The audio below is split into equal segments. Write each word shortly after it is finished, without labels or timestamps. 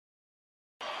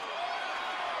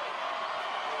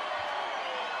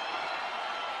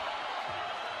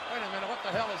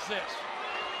hell is this?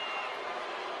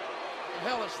 The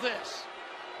hell is this?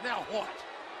 Now what?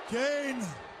 Kane,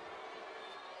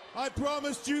 I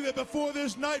promised you that before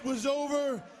this night was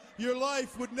over, your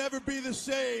life would never be the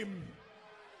same.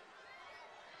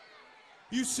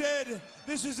 You said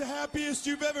this is the happiest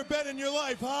you've ever been in your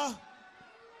life, huh?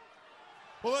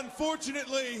 Well,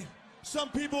 unfortunately, some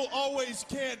people always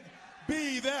can't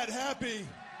be that happy.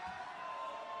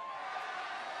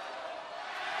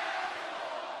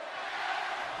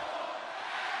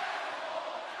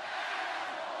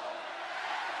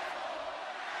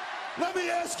 Let me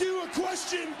ask you a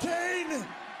question, Kane.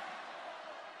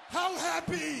 How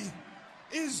happy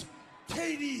is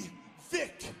Katie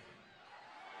Vick?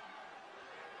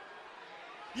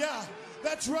 Yeah,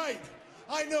 that's right.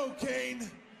 I know, Kane.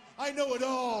 I know it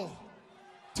all.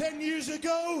 10 years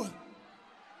ago,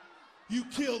 you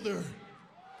killed her.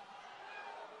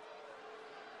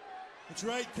 That's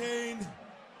right, Kane.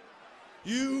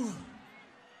 You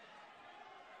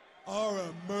are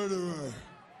a murderer.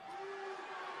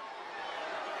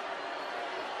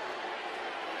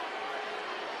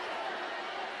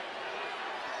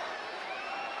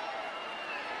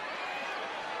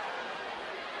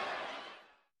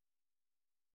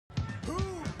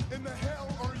 In the hell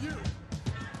are you?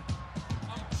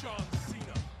 I'm John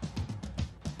Cena.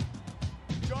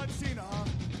 John Cena, huh?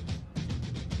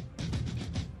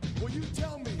 Well, you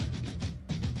tell me,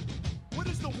 what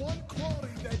is the one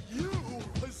quality that you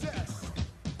possess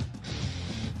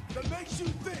that makes you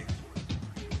think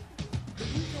that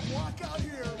you can walk out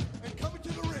here and come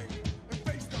into the ring and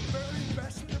face the very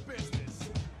best in the business?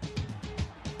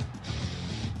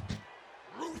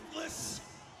 Ruthless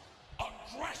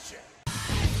aggression.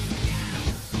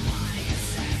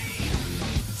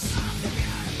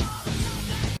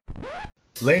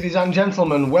 Ladies and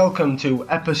gentlemen, welcome to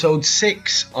episode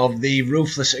 6 of the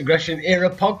Ruthless Aggression Era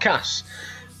podcast.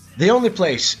 The only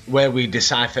place where we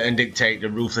decipher and dictate the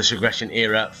Ruthless Aggression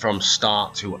Era from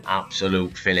start to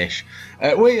absolute finish.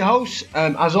 We're your hosts,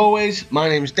 as always. My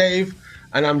name's Dave,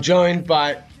 and I'm joined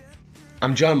by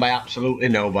absolutely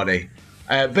nobody.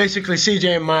 Basically,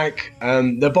 CJ and Mike,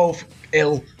 they're both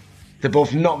ill. They're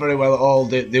both not very well at all.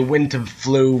 The winter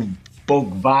flu, bug,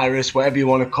 virus, whatever you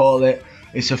want to call it,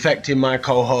 it's affecting my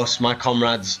co-hosts, my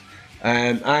comrades.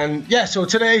 So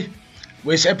today,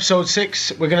 it's episode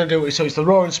 6. We're going to do it. So it's the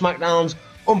Raw and SmackDown's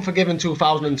Unforgiven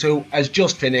 2002 has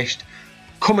just finished.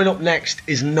 Coming up next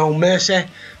is No Mercy.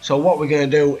 So what we're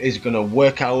going to do is going to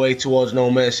work our way towards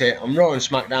No Mercy on Raw and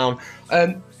SmackDown.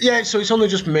 So it's only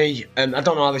just me. I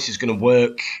don't know how this is going to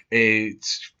work.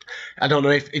 I don't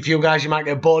know if you guys, you might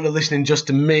get bored of listening just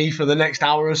to me for the next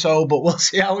hour or so, but we'll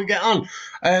see how we get on.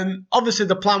 Obviously,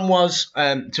 the plan was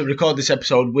to record this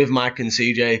episode with Mike and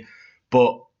CJ,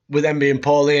 but with them being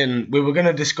poorly, and we were going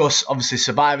to discuss, obviously,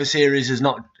 Survivor Series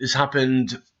has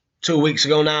happened 2 weeks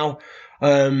ago now.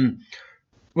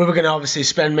 We were going to obviously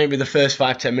spend maybe the first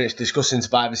 5-10 minutes discussing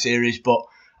Survivor Series, but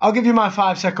I'll give you my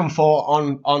 5-second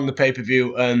thought on the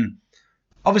pay-per-view.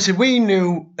 Obviously, we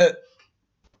knew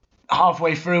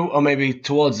halfway through, or maybe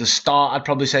towards the start, I'd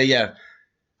probably say, yeah.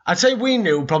 I'd say we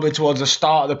knew probably towards the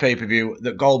start of the pay-per-view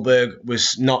that Goldberg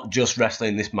was not just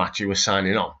wrestling this match, he was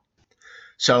signing on.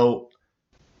 So,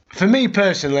 for me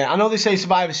personally, I know they say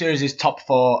Survivor Series is top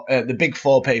 4, the big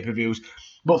 4 pay-per-views,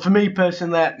 but for me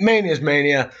personally, Mania's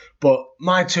Mania, but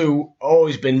my two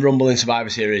always been Rumble and Survivor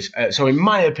Series. So in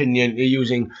my opinion, you're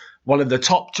using one of the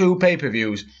top 2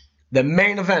 pay-per-views, the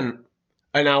main event.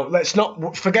 And now, let's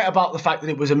not forget about the fact that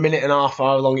it was a minute and a half,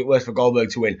 how long it was for Goldberg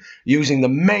to win. Using the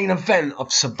main event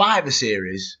of Survivor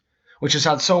Series, which has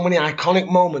had so many iconic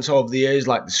moments over the years,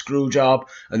 like the screw job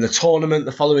and the tournament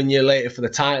the following year later for the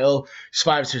title.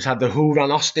 Survivor Series had the Who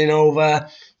ran Austin over,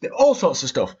 all sorts of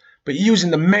stuff. But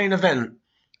using the main event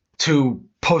to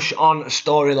push on a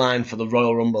storyline for the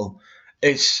Royal Rumble,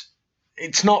 it's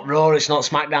not Raw, it's not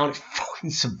SmackDown, it's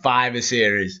fucking Survivor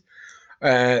Series.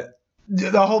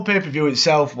 The whole pay-per-view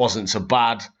itself wasn't so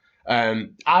bad.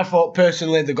 I thought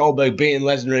personally the Goldberg beating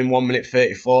Lesnar in 1 minute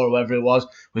 34 or whatever it was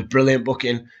brilliant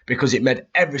booking, because it made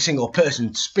every single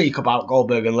person speak about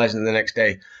Goldberg and Lesnar the next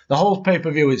day. The whole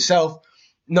pay-per-view itself,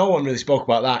 no one really spoke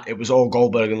about that. It was all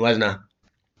Goldberg and Lesnar.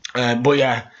 But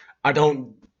yeah,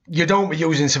 you don't be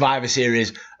using Survivor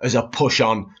Series as a push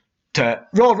on to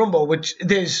Royal Rumble, which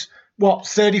there's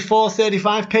 34,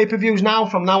 35 pay-per-views now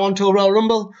from now on till Royal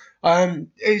Rumble.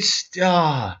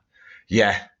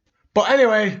 Yeah. But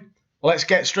anyway, let's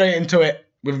get straight into it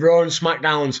with Raw and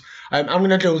SmackDowns. I'm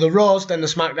going to do the Raws, then the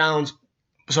SmackDowns.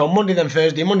 So Monday, then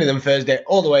Thursday,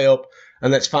 all the way up.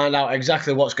 And let's find out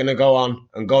exactly what's going to go on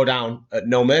and go down at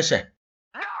No Mercy.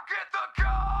 Now get the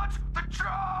guns, the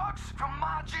drugs from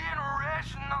my generation.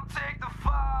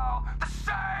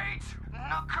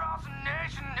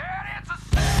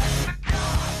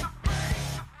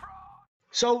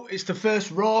 So it's the first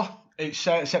Raw. It's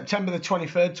September the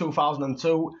 23rd,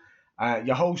 2002.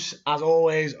 Your hosts, as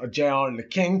always, are JR and the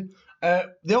King.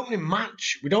 The opening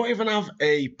match, we don't even have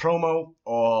a promo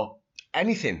or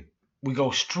anything. We go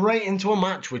straight into a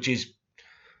match, which is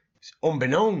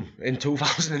unbeknown in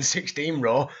 2016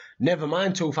 Raw. Never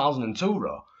mind 2002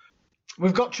 Raw.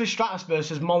 We've got Trish Stratus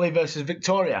versus Molly versus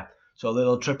Victoria. So a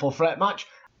little triple threat match.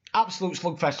 Absolute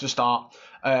slugfest to start.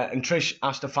 And Trish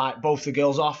has to fight both the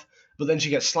girls off. But then she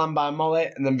gets slammed by Molly.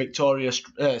 And then Victoria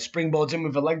springboards in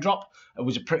with a leg drop. It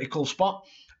was a pretty cool spot.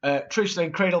 Trish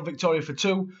then cradled Victoria for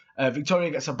 2.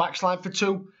 Victoria gets a backslide for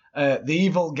 2. The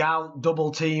Evil Gal double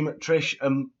team Trish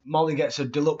and Molly gets a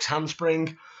deluxe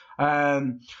handspring. There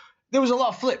was a lot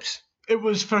of flips. It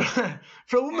was for a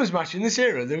women's match in this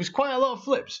era. There was quite a lot of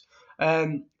flips.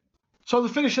 So the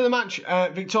finish of the match,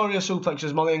 Victoria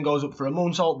suplexes Molly and goes up for a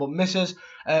moonsault but misses.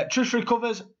 Trish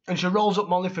recovers and she rolls up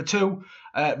Molly for 2,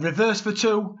 reverse for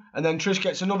 2, and then Trish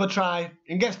gets another try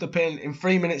and gets the pin in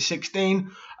 3 minutes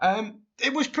 16.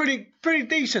 It was pretty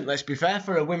decent, let's be fair,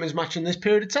 for a women's match in this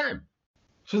period of time.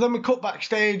 So then we cut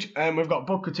backstage and we've got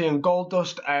Booker T and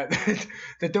Goldust.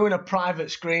 They're doing a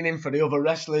private screening for the other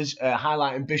wrestlers,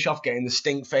 highlighting Bischoff getting the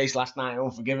stink face last night,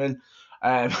 Unforgiven.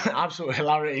 Absolute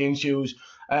hilarity ensues.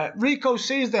 Rico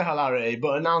sees the hilarity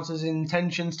but announces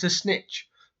intentions to snitch.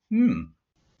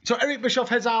 So Eric Bischoff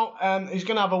heads out. He's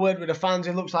going to have a word with the fans.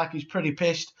 He looks like he's pretty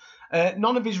pissed.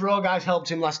 None of his Raw guys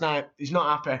helped him last night. He's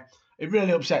not happy. It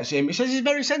really upsets him. He says he's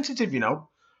very sensitive, you know.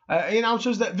 He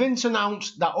announces that Vince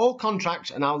announced that all contracts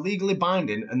are now legally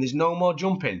binding and there's no more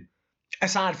jumping,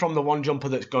 aside from the one jumper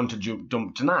that's going to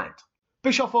jump tonight.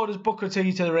 Bischoff orders Booker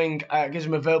T to the ring, gives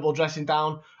him a verbal dressing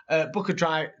down. Booker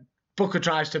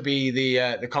tries to be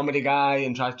the comedy guy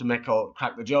and tries to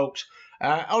crack the jokes.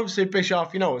 Obviously,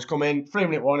 Bischoff, you know what's coming.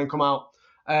 3-minute warning come out.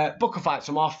 Booker fights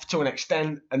him off to an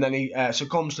extent, and then he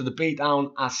succumbs to the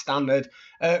beatdown as standard.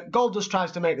 Goldust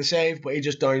tries to make the save, but he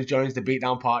just joins the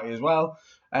beatdown party as well.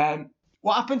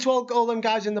 What happened to all them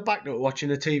guys in the back that were watching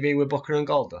the TV with Booker and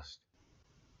Goldust?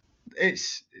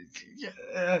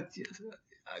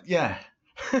 Yeah.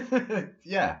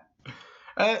 Yeah.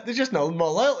 There's just no more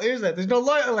loyalty, is there? There's no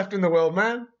loyalty left in the world,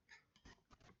 man.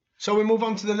 So we move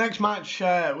on to the next match,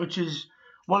 which is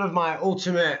one of my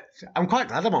ultimate... I'm quite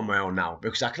glad I'm on my own now,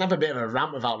 because I can have a bit of a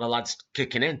rant without the lads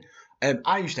kicking in.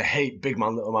 I used to hate big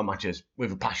man, little man matches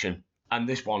with a passion. And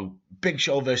this one, Big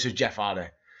Show versus Jeff Hardy.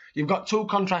 You've got two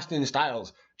contrasting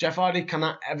styles. Jeff Hardy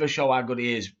cannot ever show how good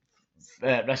he is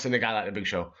wrestling a guy like the Big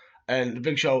Show. And the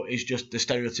Big Show is just the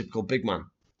stereotypical big man.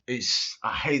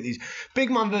 I hate these big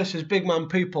man versus big man.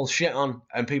 People shit on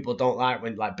and people don't like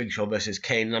when like Big Show versus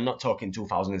Kane. And I'm not talking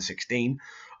 2016.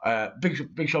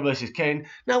 Big Show versus Kane.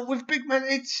 Now with big men,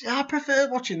 I prefer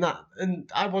watching that, and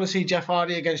I want to see Jeff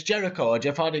Hardy against Jericho or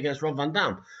Jeff Hardy against Rob Van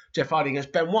Dam, Jeff Hardy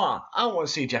against Benoit. I want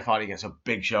to see Jeff Hardy against a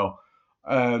Big Show.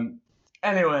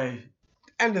 Anyway,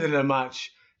 end of the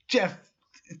match. Jeff,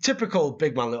 typical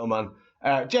big man, little man.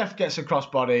 Jeff gets a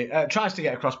crossbody, tries to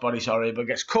get a crossbody, but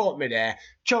gets caught midair,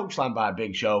 chokeslammed by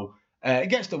Big Show,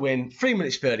 gets the win, 3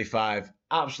 minutes 35,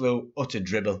 absolute utter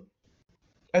dribble.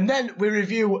 And then we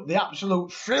review the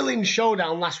absolute thrilling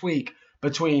showdown last week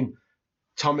between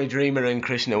Tommy Dreamer and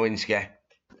Chris Nowinski.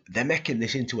 They're making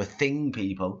this into a thing,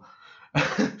 people.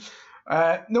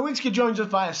 Nowinski joins us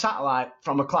via satellite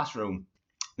from a classroom.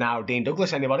 Now, Dean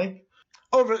Douglas, anybody?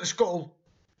 Over at the Skull,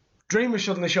 Dreamer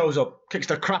suddenly shows up, kicks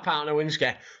the crap out of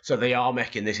Nowinski, so they are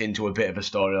making this into a bit of a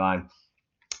storyline.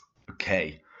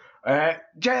 Okay.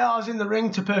 JR's in the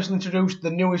ring to personally introduce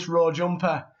the newest Raw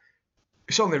jumper.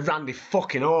 It's only Randy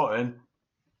fucking Orton.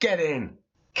 Get in.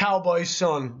 Cowboy's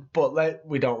son, but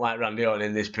we don't like Randy Orton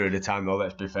in this period of time, though,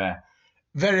 let's be fair.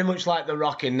 Very much like The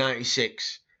Rock in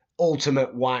 96.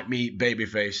 Ultimate white meat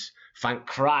babyface. Thank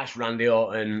Christ Randy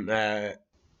Orton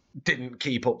didn't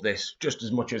keep up this, just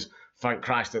as much as thank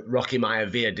Christ that Rocky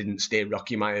Maivia didn't stay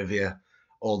Rocky Maivia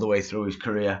all the way through his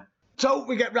career. So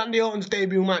we get Randy Orton's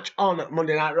debut match on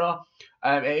Monday Night Raw.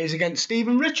 It is against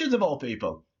Steven Richards, of all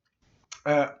people.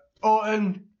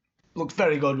 Orton looks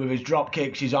very good with his drop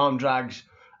kicks, his arm drags.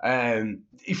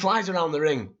 He flies around the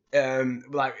ring.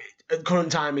 At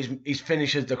current time, he's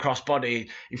finishes the crossbody.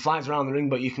 He flies around the ring,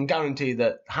 but you can guarantee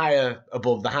that higher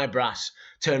above the high brass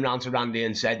turned around to Randy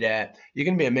and said, "You're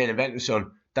going to be a main eventer,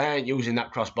 son. They ain't using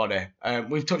that crossbody."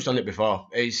 We've touched on it before.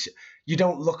 You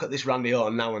don't look at this Randy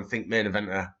Orton now and think main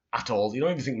eventer at all. You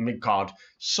don't even think mid card.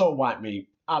 So white meat,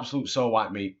 absolute so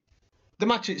white meat. The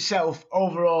match itself,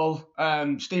 overall,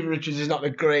 Steven Richards is not the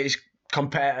greatest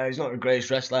competitor. He's not the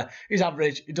greatest wrestler. He's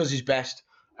average. He does his best.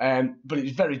 But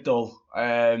it's very dull.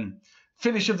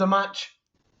 Finish of the match,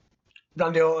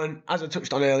 Randy Orton, as I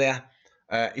touched on earlier,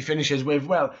 He finishes with,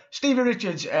 well, Stevie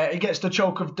Richards, he gets the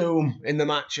choke of doom in the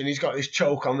match, and he's got this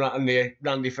choke on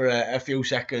Randy for a few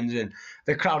seconds, and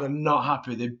the crowd are not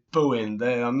happy. They're booing.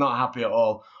 They are not happy at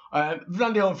all.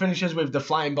 Randy Orton finishes with the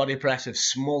flying body press of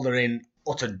smouldering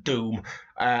utter doom.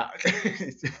 I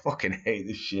fucking hate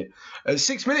this shit.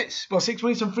 6 minutes. Well, 6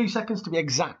 minutes and 3 seconds to be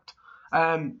exact.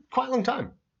 Quite a long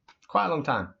time. Quite a long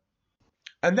time.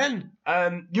 And then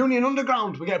Union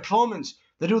Underground, we get a performance.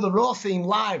 They do the Raw theme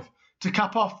live to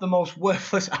cap off the most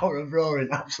worthless hour of Raw in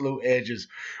absolute ages.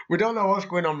 We don't know what's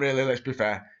going on, really, let's be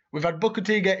fair. We've had Booker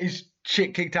T get his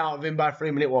shit kicked out of him by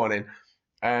 3-minute warning.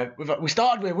 We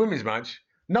started with a women's match.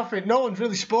 No one's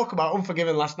really spoke about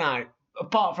Unforgiven last night,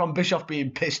 apart from Bischoff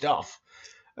being pissed off.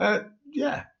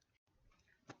 Yeah.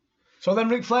 So then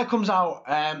Ric Flair comes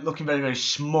out looking very, very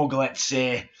smug, let's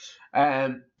say.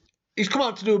 He's come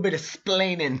out to do a bit of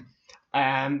splaining.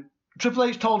 Triple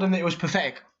H told him that it was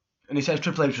pathetic, and he says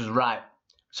Triple H was right.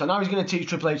 So now he's going to teach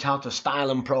Triple H how to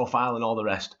style and profile and all the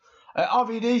rest.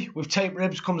 RVD with taped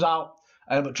ribs comes out,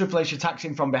 but Triple H attacks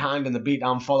him from behind and the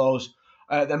beatdown follows.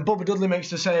 Then Bubba Dudley makes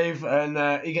the save,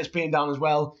 and he gets beaten down as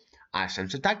well. I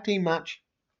sense a tag team match.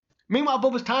 Meanwhile,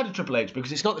 Bubba's tired of Triple H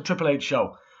because it's not the Triple H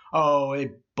show.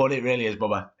 But it really is,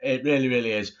 Bubba. It really,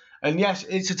 really is. And yes,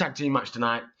 it's a tag team match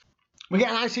tonight. We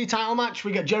get an IC title match.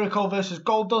 We get Jericho versus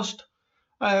Goldust.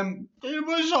 It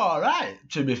was alright,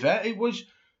 to be fair. It was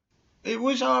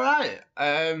alright.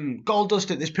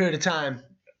 Goldust at this period of time,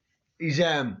 he's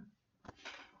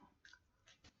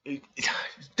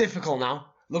it's difficult now.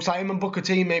 Looks like him and Booker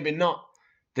T maybe not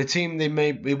the team they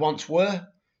maybe once were.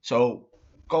 So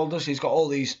Goldust, he's got all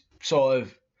these sort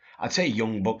of, I'd say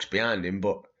young bucks behind him,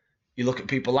 but you look at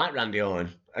people like Randy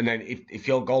Orton, and then if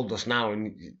you're Goldust now,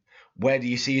 and where do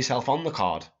you see yourself on the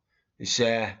card? It's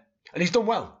and he's done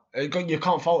well. You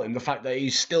can't fault him. The fact that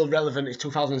he's still relevant. It's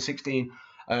 2016,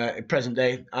 present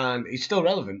day, and he's still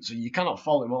relevant. So you cannot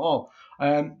fault him at all.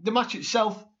 The match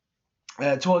itself,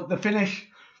 toward the finish,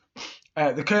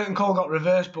 the curtain call got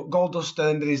reversed, but Goldust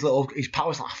did his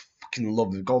power slam. I fucking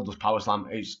love the Goldust power slam.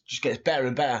 It just gets better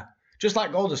and better. Just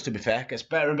like Goldust, to be fair, gets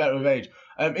better and better with age.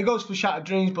 It goes for Shattered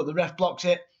Dreams, but the ref blocks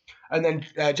it. And then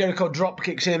Jericho drop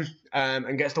kicks him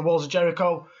and gets the Walls of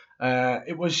Jericho.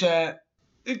 It was,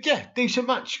 decent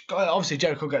match. Obviously,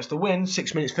 Jericho gets the win,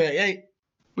 6 minutes 38.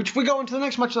 Which we go on to the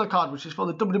next match of the card, which is for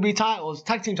the WWE titles,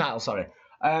 tag team titles, sorry.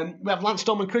 We have Lance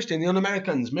Storm and Christian, the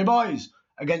Un-Americans, my boys,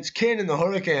 against Kane and the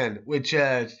Hurricane, which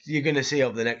you're going to see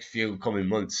over the next few coming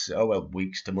months.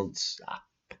 Weeks to months. I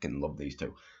fucking love these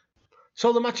two.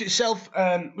 So the match itself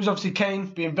was obviously Kane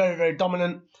being very, very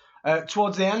dominant.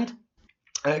 Towards the end,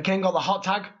 Kane got the hot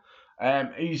tag.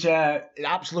 He's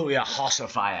absolutely a hoss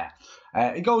of fire.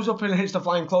 He goes up and hits the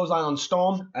flying clothesline on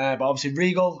Storm, but obviously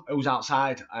Regal, who's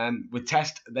outside with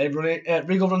Test,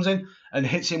 Regal runs in and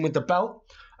hits him with the belt.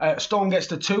 Storm gets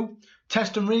the 2.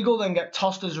 Test and Regal then get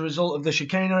tossed as a result of the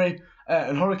chicanery,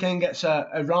 and Hurricane gets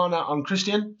a Rana on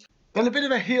Christian. Then a bit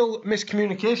of a heel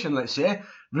miscommunication, let's say,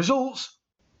 results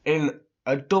in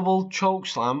a double choke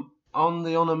slam on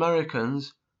the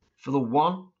Un-Americans for the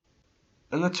 1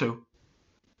 and the 2,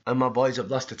 and my boys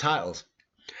have lost the titles.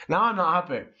 Now I'm not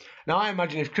happy. Now I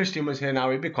imagine if Christian was here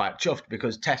now, he'd be quite chuffed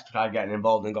because Test tried getting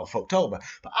involved and got fucked over.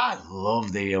 But I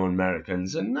love the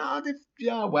Americans, and now the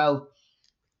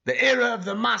era of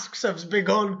the masks has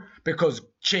begun because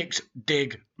chicks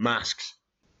dig masks.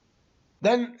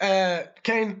 Then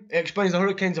Kane explains the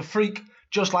Hurricane's a freak,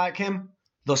 just like him,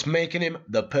 thus making him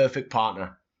the perfect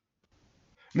partner.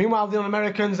 Meanwhile, the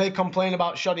Un-Americans, they complain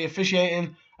about shoddy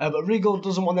officiating, but Regal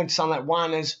doesn't want them to sound like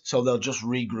whiners, so they'll just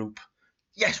regroup.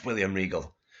 Yes, William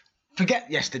Regal.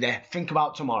 Forget yesterday, think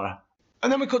about tomorrow.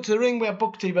 And then we cut to the ring, we have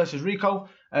Booker T versus Rico.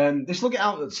 They slug it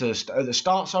out at the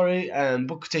start,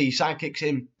 Booker T sidekicks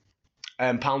him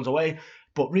and pounds away,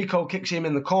 but Rico kicks him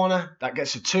in the corner, that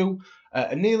gets a 2.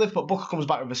 A knee lift, but Booker comes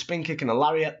back with a spin kick and a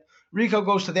lariat. Rico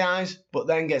goes to the eyes, but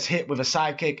then gets hit with a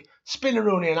sidekick,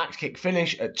 spin-a-rooney and axe kick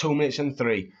finish at 2 minutes and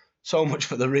 3. So much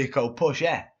for the Rico push,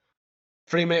 yeah.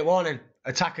 3-minute warning,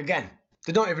 attack again.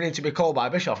 They don't even need to be called by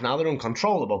Bischoff now, they're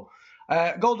uncontrollable.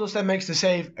 Goldust then makes the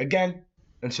save again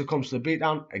and succumbs to the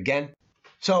beatdown again.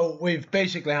 So we've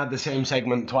basically had the same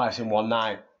segment twice in one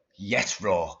night. Yes,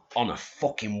 Raw, on a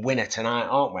fucking winner tonight,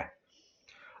 aren't we?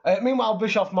 Meanwhile,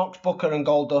 Bischoff mocks Booker and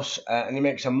Goldust, and he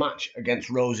makes a match against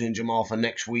Rosie and Jamal for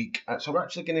next week. So we're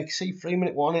actually going to see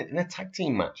 3-minute warning in a tag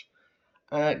team match.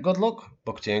 Good luck,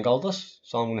 Booker T and Goldust.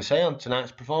 That's all I'm going to say on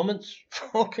tonight's performance.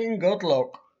 Fucking good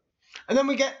luck. And then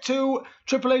we get to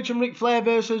Triple H and Ric Flair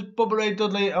versus Bubba Ray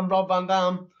Dudley and Rob Van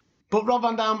Dam. But Rob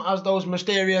Van Dam has those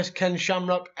mysterious Ken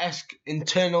Shamrock-esque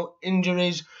internal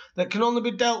injuries that can only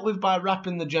be dealt with by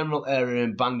wrapping the general area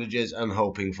in bandages and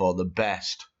hoping for the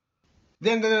best. At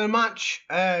the end of the match,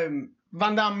 Van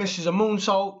Dam misses a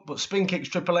moonsault but spin kicks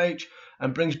Triple H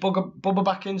and brings Bubba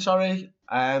back in,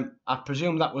 I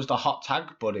presume that was the hot tag,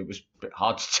 but it was a bit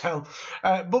hard to tell.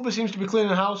 Bubba seems to be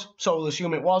cleaning house, so we'll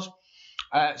assume it was.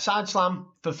 Side slam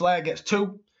for Flair gets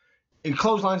 2. He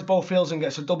clotheslines both heels and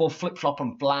gets a double flip-flop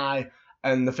and fly,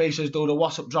 and the faces do the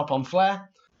what's-up drop on Flair.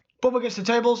 Bubba gets the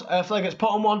tables, Flair gets put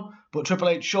on one, but Triple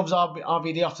H shoves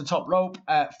RVD off the top rope.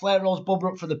 Flair rolls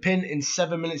Bubba up for the pin in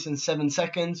 7 minutes and 7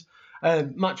 seconds.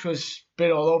 Match was a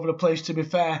bit all over the place, to be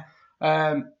fair.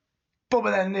 Bubba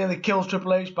then nearly kills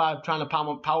Triple H by trying to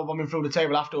powerbomb him through the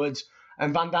table afterwards,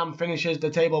 and Van Dam finishes the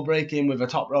table break-in with a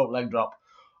top rope leg drop.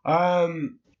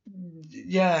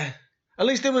 Yeah, at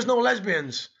least there was no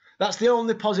lesbians. That's the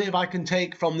only positive I can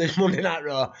take from this Monday Night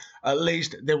Raw. At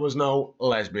least there was no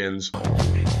lesbians. The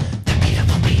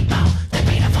beautiful people,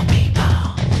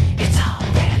 it's all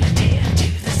relative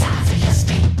to the size of your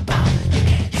steeple. You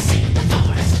get to see the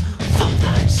forest full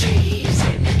of trees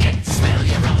and you get to smell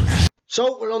your own.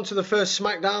 So we're on to the first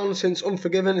SmackDown since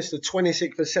Unforgiven. It's the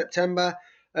 26th of September.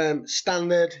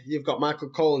 Standard, you've got Michael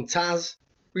Cole and Taz.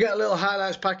 We get a little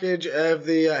highlights package of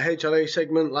the HLA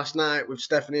segment last night with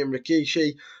Stephanie and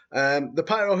Rikishi. The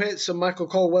pyro hits and Michael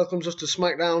Cole welcomes us to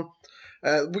SmackDown.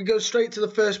 We go straight to the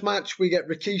first match. We get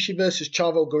Rikishi versus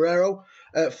Chavo Guerrero.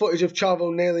 Footage of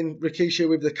Chavo nailing Rikishi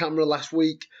with the camera last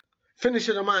week. Finish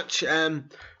of the match,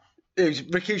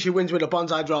 Rikishi wins with a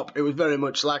bonsai drop. It was very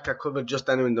much like I covered just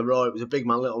then in the Raw. It was a big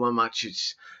man, little man match.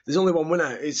 There's only one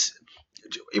winner.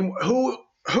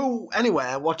 Who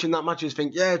anywhere watching that match is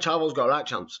think, yeah, Chavo's got a right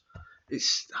chance. I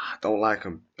don't like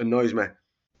him. Annoys me.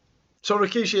 So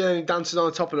Rikishi dances on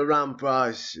the top of the ramp.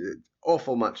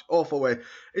 Awful match. Awful way.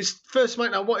 It's first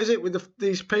SmackDown. What is it with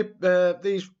these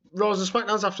Raws and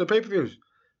SmackDowns after pay-per-views?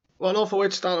 What an awful way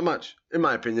to start a match. In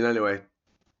my opinion, anyway.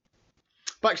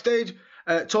 Backstage,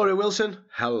 Tori Wilson.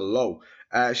 Hello.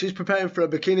 She's preparing for a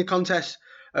bikini contest.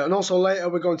 And also later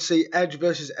we're going to see Edge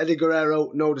versus Eddie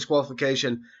Guerrero, no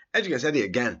disqualification. Edge against Eddie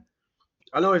again.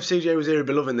 I know if CJ was here he'd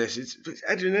be loving this. It's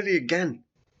Edge and Eddie again.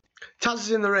 Taz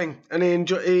is in the ring and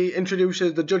he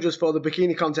introduces the judges for the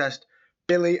bikini contest,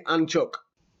 Billy and Chuck.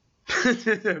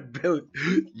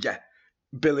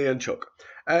 Billy and Chuck.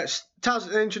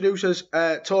 Taz introduces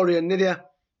Tori and Nidia.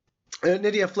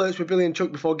 Nidia flirts with Billy and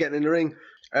Chuck before getting in the ring.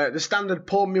 The standard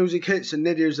porn music hits and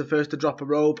Nidia is the first to drop a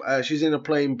rope. She's in a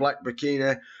plain black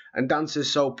bikini and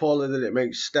dances so poorly that it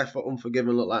makes Steph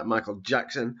Unforgiven look like Michael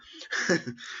Jackson.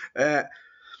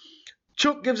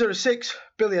 Chuck gives her a 6,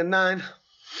 Billy a 9.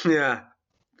 Yeah,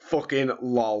 fucking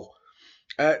lol.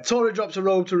 Tori drops a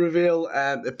robe to reveal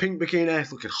the pink bikini,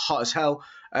 looking hot as hell.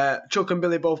 Chuck and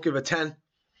Billy both give a 10.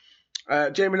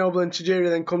 Jamie Noble and Tajiri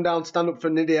then come down, stand up for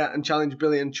Nidia and challenge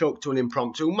Billy and Chuck to an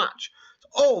impromptu match.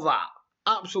 All that,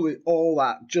 absolutely all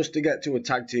that, just to get to a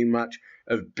tag team match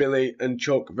of Billy and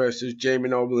Chuck versus Jamie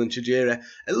Noble and Tajiri.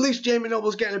 At least Jamie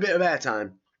Noble's getting a bit of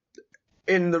airtime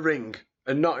in the ring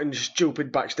and not in the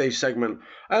stupid backstage segment.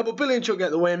 But Billy and Chuck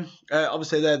get the win.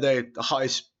 Obviously, they're the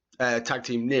hottest tag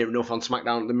team near enough on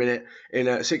SmackDown at the minute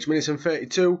in 6 minutes and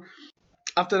 32.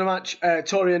 After the match,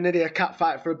 Tori and Nidia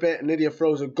catfight for a bit, and Nidia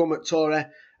throws a gum at Tori.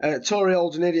 Tori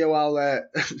holds Nidia while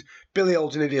Billy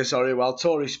holds Nidia, while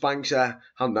Tori spanks her.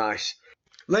 How nice.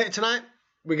 Later tonight,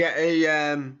 we get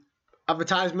a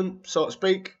advertisement, so to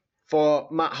speak, for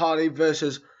Matt Hardy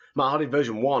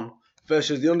version 1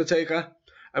 versus The Undertaker.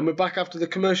 And we're back after the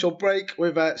commercial break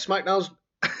with SmackDown's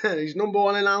his number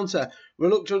one announcer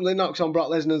reluctantly knocks on Brock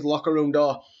Lesnar's locker room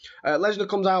door. Lesnar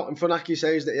comes out and Funaki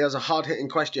says that he has a hard-hitting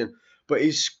question, but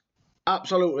he's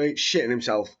absolutely shitting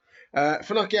himself.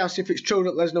 Funaki asks if it's true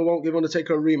that Lesnar won't give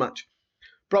Undertaker a rematch.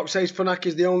 Brock says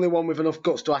Funaki's the only one with enough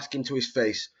guts to ask him to his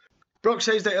face. Brock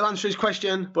says that he'll answer his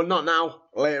question, but not now,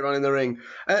 later on in the ring.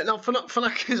 Now,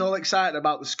 Funaki's all excited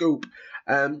about the scoop.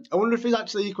 I wonder if he's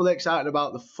actually equally excited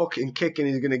about the fucking kicking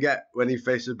he's going to get when he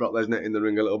faces Brock Lesnar in the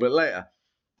ring a little bit later.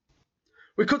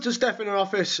 We cut to Steph in her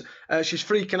office. She's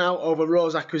freaking out over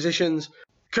Raw's acquisitions.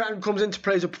 Curtin comes in to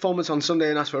praise her performance on Sunday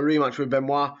and asks for a rematch with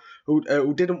Benoit,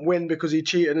 who didn't win because he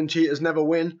cheated and cheaters never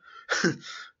win.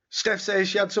 Steph says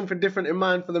she had something different in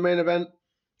mind for the main event.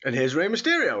 And here's Rey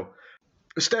Mysterio.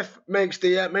 Steph makes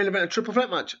the main event a triple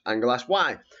threat match. Angle asks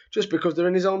why. Just because they're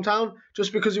in his hometown?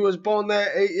 Just because he was born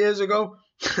there 8 years ago?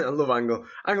 I love Angle.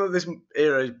 Angle at this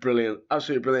era is brilliant.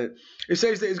 Absolutely brilliant. He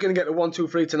says that he's going to get the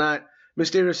 1-2-3 tonight.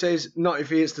 Mysterio says not if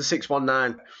he hits the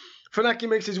 619. Funaki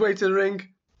makes his way to the ring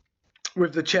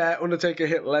with the chair Undertaker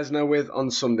hit Lesnar with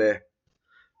on Sunday.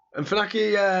 And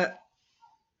Funaki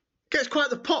gets quite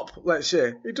the pop, let's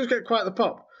say. He does get quite the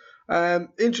pop.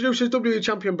 He introduces WWE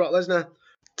Champion Brock Lesnar.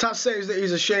 Taz says that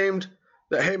he's ashamed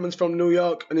that Heyman's from New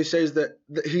York, and he says that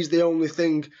he's the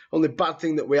only bad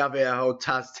thing that we have here. Oh,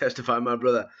 Taz, testify, my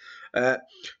brother.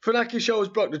 Funaki shows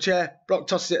Brock the chair. Brock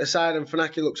tosses it aside, and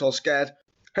Funaki looks all scared.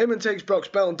 Heyman takes Brock's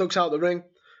belt and ducks out the ring.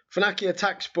 Funaki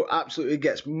attacks, but absolutely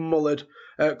gets mullered.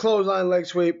 Clothesline leg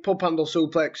sweep, pub handle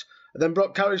suplex. Then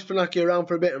Brock carries Funaki around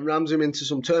for a bit and rams him into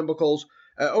some turnbuckles.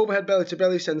 Overhead belly to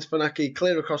belly sends Funaki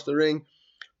clear across the ring.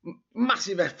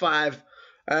 Massive F5.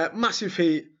 Massive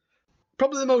heat.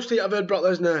 Probably the most heat I've heard Brock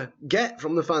Lesnar get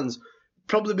from the fans.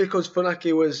 Probably because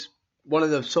Funaki was one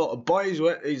of the sort of boys.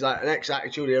 He's like an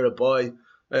ex-Attitude Era boy.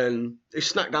 And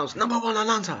he's SmackDown's #1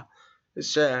 announcer.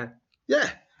 It's, yeah.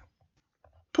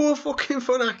 Poor fucking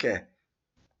Funaki.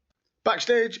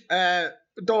 Backstage,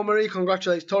 Dawn Marie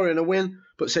congratulates Tori on a win,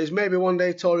 but says maybe one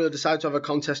day Tori will decide to have a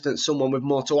contestant, someone with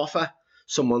more to offer.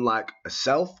 Someone like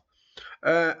herself.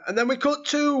 And then we cut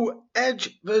to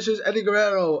Edge versus Eddie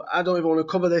Guerrero. I don't even want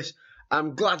to cover this.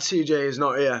 I'm glad CJ is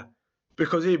not here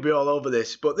because he'd be all over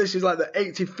this. But this is like the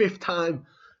 85th time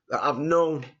that I've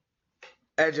known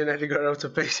Edge and Eddie Guerrero to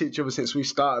face each other since we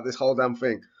started this whole damn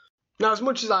thing. Now, as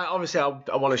much as I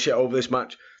want to shit over this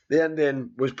match, the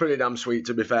ending was pretty damn sweet,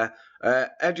 to be fair.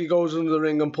 Edge goes under the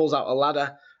ring and pulls out a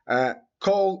ladder.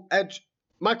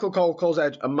 Michael Cole calls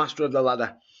Edge a master of the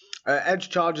ladder. Edge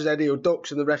charges Eddie, who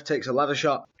ducks, and the ref takes a ladder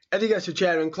shot. Eddie gets a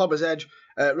chair and clobbers Edge,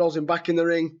 rolls him back in the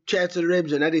ring, chair to the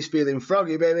ribs, and Eddie's feeling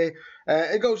froggy, baby.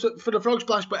 It goes for the frog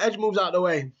splash, but Edge moves out of the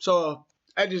way. So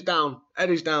Edge is down,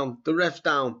 Eddie's down, the ref's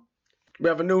down. We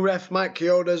have a new ref, Mike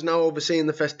Chioda's now overseeing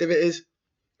the festivities.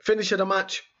 Finish of the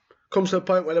match comes to the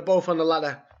point where they're both on the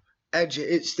ladder. Edge,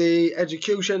 it's the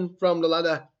execution from the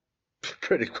ladder.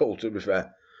 Pretty cool, to be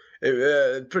fair.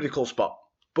 Pretty cool spot.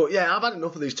 But yeah, I've had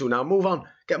enough of these two now. Move on.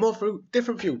 Get more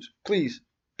different feuds, please.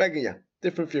 Begging you.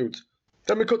 Different feuds.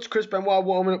 Then we cut to Chris Benoit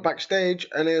warming up backstage,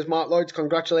 and here's Mark Lloyd to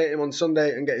congratulate him on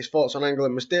Sunday and get his thoughts on Angle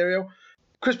and Mysterio.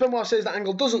 Chris Benoit says that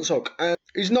Angle doesn't suck.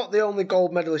 He's not the only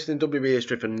gold medalist in WWE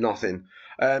history for nothing.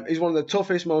 He's one of the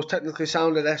toughest, most technically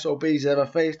sounded SOBs he's ever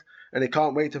faced, and he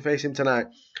can't wait to face him tonight.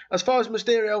 As far as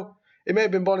Mysterio, he may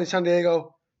have been born in San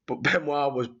Diego, but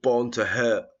Benoit was born to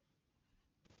hurt.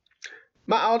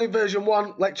 Matt Hardy version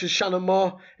 1 lectures Shannon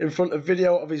Moore in front of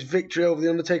video of his victory over The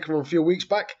Undertaker from a few weeks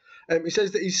back. He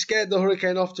says that he's scared the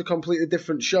Hurricane off to complete a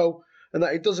different show and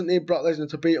that he doesn't need Brock Lesnar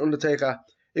to beat Undertaker.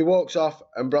 He walks off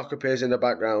and Brock appears in the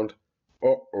background.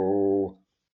 Uh-oh.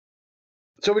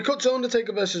 So we cut to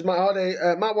Undertaker versus Matt Hardy.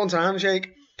 Matt wants a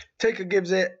handshake. Taker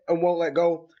gives it and won't let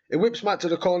go. He whips Matt to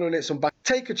the corner and hits some back.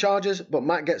 Taker charges, but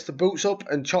Matt gets the boots up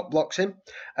and chop blocks him.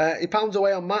 He pounds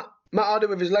away on Matt. Matt Hardy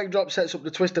with his leg drop sets up the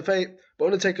twist of fate, but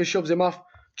Undertaker shoves him off.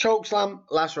 Choke slam,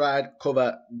 last ride,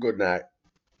 cover, good night.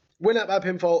 Win out by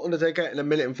pinfall, Undertaker in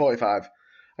 1:45.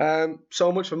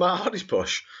 So much for Matt Hardy's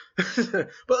push.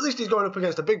 But at least he's going up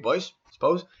against the big boys, I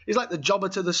suppose. He's like the jobber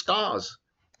to the stars.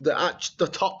 The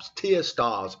top tier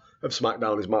stars of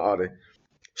SmackDown is Matt Hardy.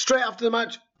 Straight after the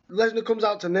match, Lesnar comes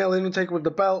out to nail Undertaker with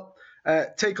the belt.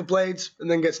 Taker blades and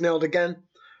then gets nailed again.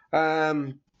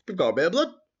 We've got a bit of blood.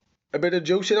 A bit of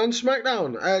juicing on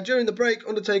SmackDown. During the break,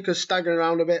 Undertaker's staggering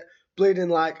around a bit, bleeding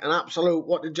like an absolute,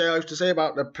 what did JR used to say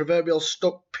about the proverbial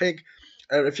stuck pig?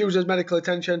 Refuses medical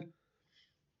attention.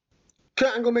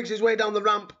 Kurt Angle makes his way down the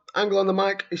ramp. Angle on the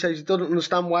mic. He says he doesn't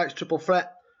understand why it's triple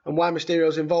threat and why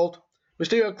Mysterio's involved.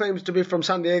 Mysterio claims to be from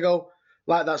San Diego,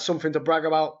 like that's something to brag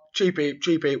about.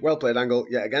 Cheapy, well played Angle,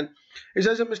 yet again. He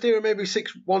says that Mysterio may be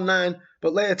 619,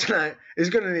 but later tonight he's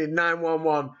going to need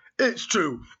 911. It's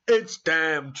true. It's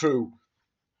damn true.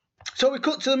 So we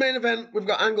cut to the main event. We've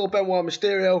got Angle, Benoit,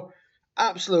 Mysterio.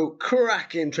 Absolute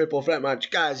cracking triple threat match.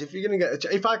 Guys, if you're going to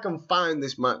get if I can find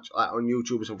this match like on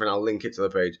YouTube or something, I'll link it to the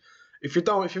page. If you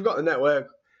don't, if you've got the network,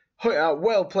 put it out.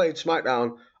 Well played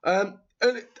SmackDown. And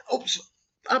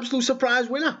absolute surprise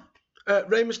winner,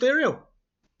 Rey Mysterio.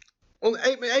 Only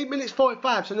 8 minutes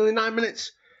 45, so nearly 9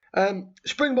 minutes.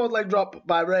 Springboard leg drop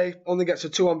by Rey, only gets a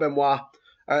 2 on Benoit.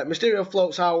 Mysterio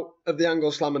floats out of the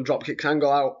Angle slam and drop kicks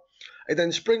Angle out. He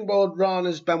then springboard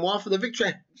Rana's Benoit for the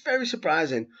victory. Very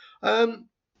surprising.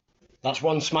 That's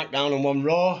one SmackDown and one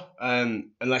Raw. And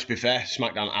let's be fair,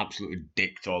 SmackDown absolutely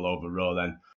dicked all over Raw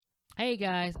then. Hey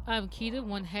guys, I'm Keita,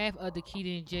 one half of the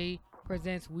Keita and Jay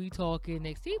presents We Talk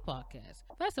NXT podcast.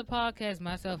 That's a podcast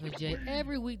myself and Jay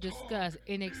every week discuss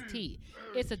NXT.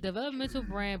 It's a developmental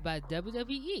brand by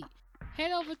WWE.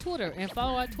 head over to Twitter and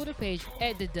follow our Twitter page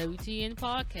at the WTN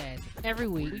Podcast. Every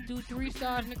week, we do 3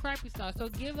 stars and a crappy star, so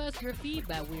give us your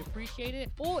feedback. We appreciate it.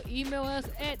 Or email us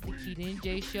at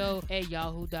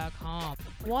thekeatonjshow@yahoo.com.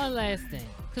 One last thing.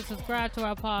 To subscribe to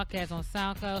our podcast on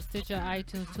SoundCloud, Stitcher,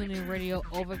 iTunes, TuneIn Radio,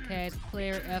 Overcast,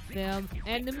 Player FM,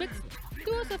 and the Mixer.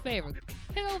 Do us a favor.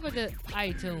 Head over to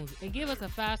iTunes and give us a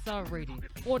 5-star rating,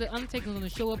 or the Undertaker's gonna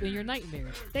show up in your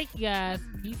nightmares. Thank you guys.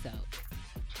 Peace out.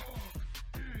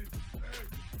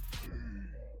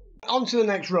 On to the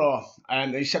next Raw.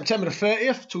 It's September the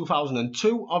 30th,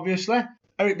 2002, obviously.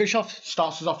 Eric Bischoff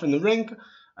starts us off in the ring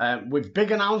with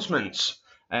big announcements.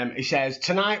 He says,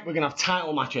 tonight we're going to have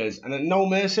title matches, and at No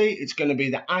Mercy, it's going to be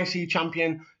the IC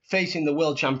champion facing the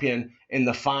world champion in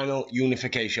the final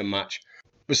unification match.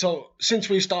 So, since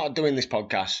we started doing this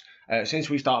podcast, since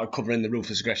we started covering the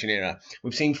Ruthless Aggression era,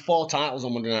 we've seen 4 titles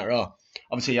on Monday Night Raw.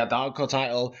 Obviously, you had the Hardcore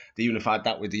title, they unified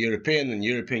that with the European, and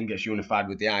European gets unified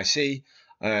with the IC.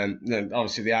 Then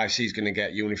obviously the IC is going to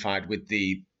get unified with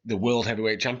the World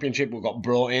Heavyweight Championship. We've got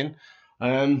brought in.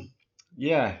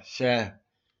 It's a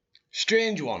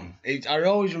strange one. I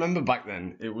always remember back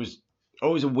then, it was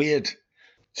always a weird...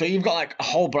 So you've got like a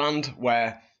whole brand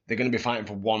where they're going to be fighting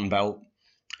for one belt.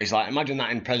 It's like, imagine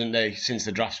that in present day since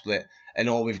the draft split, and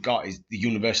all we've got is the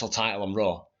Universal title on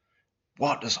Raw.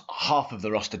 What does half of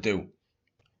the roster do?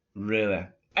 Really?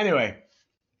 Anyway,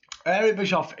 Eric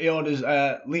Bischoff, he orders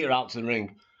Lita out to the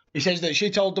ring. He says that she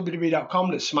told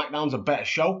WWE.com that SmackDown's a better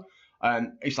show.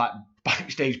 It's like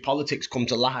backstage politics come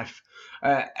to life.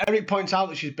 Eric points out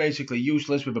that she's basically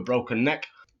useless with a broken neck.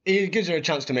 He gives her a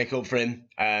chance to make up for him.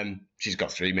 She's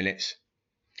got 3 minutes.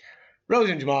 Rose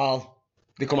and Jamal,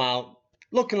 they come out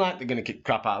looking like they're going to kick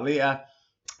crap out of Lita.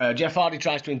 Jeff Hardy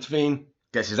tries to intervene,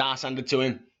 gets his ass handed to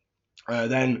him.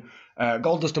 Then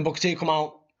Goldust and Booker T come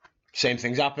out. Same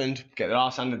thing's happened, get their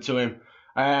ass handed to him.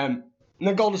 And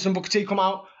then Goldust and Booker T come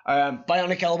out,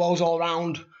 bionic elbows all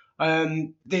around.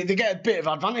 They get a bit of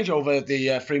advantage over the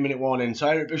 3-minute warning. So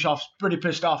Eric Bischoff's pretty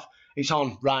pissed off. It's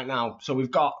on right now. So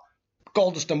we've got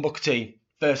Goldust and Booker T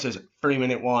versus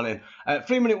 3-minute warning.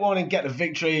 3-minute warning get the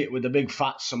victory with a big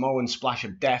fat Samoan splash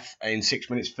of death in 6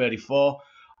 minutes 34.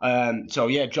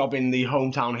 Jobbing the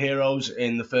hometown heroes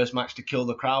in the first match to kill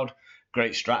the crowd.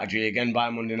 Great strategy again by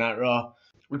Monday Night Raw.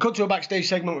 We cut to a backstage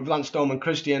segment with Lance Storm and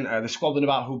Christian. They're squabbling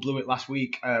about who blew it last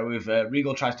week with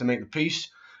Regal tries to make the peace.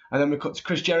 And then we cut to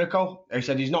Chris Jericho. He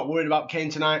said he's not worried about Kane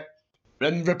tonight.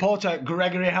 And reporter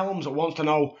Gregory Helms wants to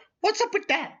know, what's up with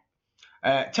that?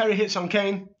 Terry hits on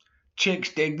Kane.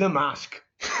 Chicks dig the mask.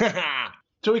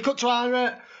 So we cut to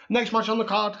our next match on the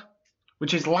card,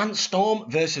 which is Lance Storm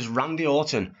versus Randy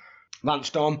Orton. Lance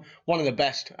Storm, one of the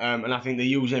best, and I think they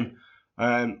use him.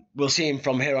 We'll see him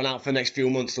from here on out for the next few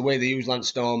months. The way they use Lance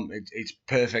Storm, it's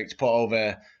perfect to put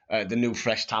over the new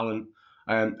fresh talent.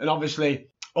 And obviously,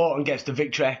 Orton gets the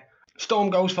victory. Storm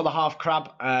goes for the half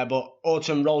crab, but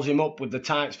Orton rolls him up with the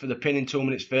tights for the pin in 2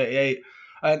 minutes 38.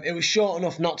 It was short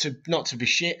enough not to be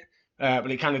shit, but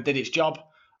it kind of did its job.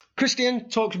 Christian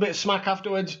talks a bit of smack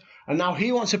afterwards, and now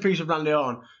he wants a piece of Randy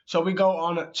Orton. So we go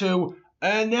on to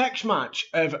our next match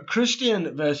of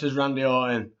Christian versus Randy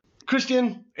Orton.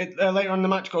 Christian, later on in the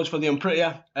match, goes for the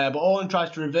unprettier, but Orton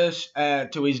tries to reverse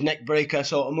to his neck breaker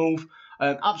sort of move.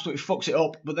 Absolutely fucks it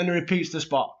up, but then he repeats the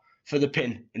spot for the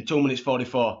pin in 2 minutes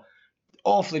 44.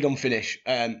 Awfully dumb finish.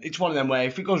 It's one of them where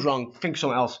if it goes wrong, think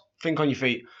something else. Think on your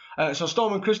feet. So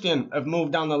Storm and Christian have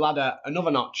moved down the ladder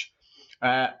another notch.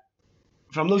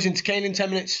 From losing to Kane in 10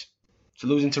 minutes to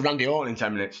losing to Randy Orton in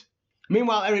 10 minutes.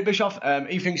 Meanwhile, Eric Bischoff,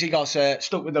 he thinks he got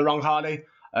stuck with the wrong Hardy.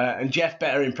 And Jeff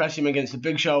better impress him against the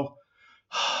Big Show.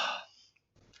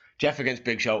 Jeff against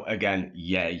Big Show again,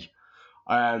 yay.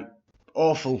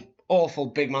 Awful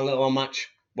big man little man match.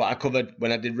 What I covered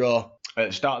when I did Raw at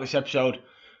the start of this episode.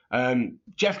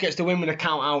 Jeff gets the win with a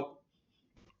count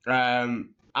out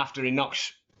after he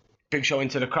knocks Big Show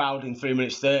into the crowd in 3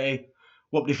 minutes 30.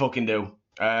 What do you fucking do?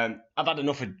 I've had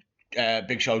enough of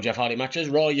Big Show Jeff Hardy matches.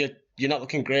 Raw, you're not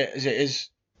looking great as it is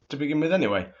to begin with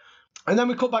anyway. And then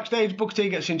we cut backstage. Booker T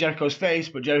gets in Jericho's face,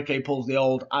 but Jericho pulls the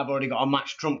old "I've already got a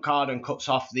match" trump card and cuts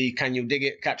off the "Can you dig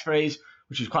it" catchphrase,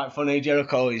 which is quite funny.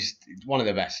 Jericho is one of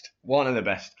the best. One of the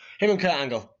best. Him and Kurt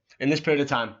Angle, in this period of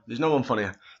time, there's no one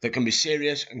funnier that can be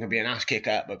serious and can be an ass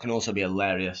kicker, but can also be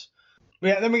hilarious.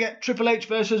 Then we get Triple H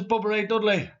versus Bubba Ray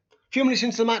Dudley. A few minutes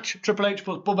into the match, Triple H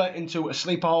puts Bubba into a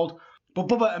sleeper hold, but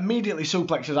Bubba immediately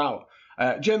suplexes out.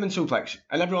 German suplex,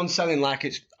 and everyone's selling like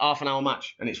it's half an hour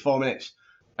match, and it's 4 minutes.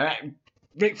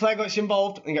 Ric Flair gets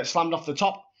involved and gets slammed off the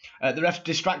top. The ref's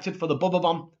distracted for the Bubba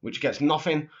Bomb, which gets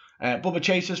nothing. Bubba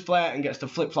chases Flair and gets to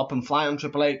flip-flop and fly on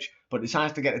Triple H, but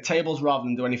decides to get the tables rather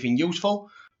than do anything useful.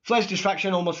 Flair's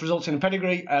distraction almost results in a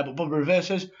pedigree, but Bubba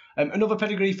reverses. Another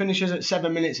pedigree finishes at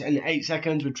 7 minutes and 8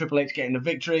 seconds with Triple H getting the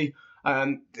victory.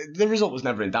 The result was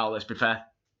never in doubt, let's be fair.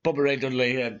 Bubba Ray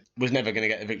Dudley was never going to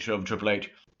get the victory over Triple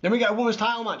H. Then we get a women's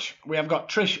title match. We have got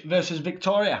Trish versus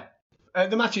Victoria.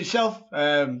 The match itself,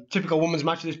 typical women's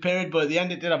match of this period, but at the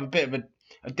end it did have a bit of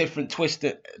a different twist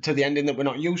to the ending that we're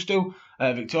not used to.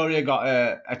 Victoria got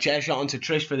a chair shot onto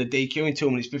Trish for the DQ in 2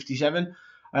 minutes 57.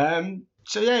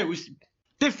 So yeah, it was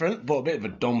different, but a bit of a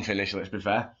dumb finish, let's be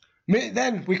fair.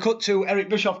 Then we cut to Eric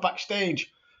Bischoff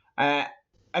backstage, and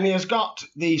he has got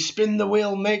the spin the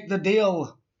wheel, make the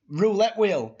deal roulette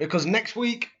wheel, because next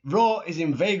week Raw is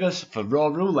in Vegas for Raw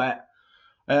Roulette.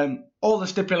 All the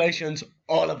stipulations,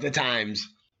 all of the times.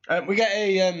 We get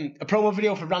a promo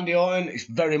video for Randy Orton. It's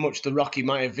very much the Rocky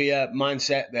Maivia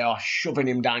mindset. They are shoving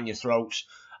him down your throats.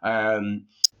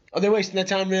 Are they wasting their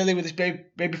time really with this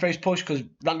babyface push? Because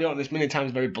Randy Orton is many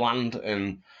times very bland,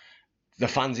 and the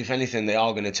fans, if anything, they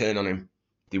are going to turn on him.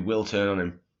 They will turn on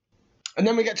him. And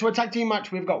then we get to a tag team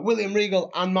match. We've got William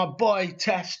Regal and my boy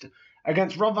Test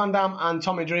against Rob Van Dam and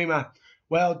Tommy Dreamer.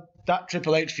 Well, that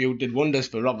Triple H feud did wonders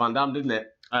for Rob Van Dam, didn't it?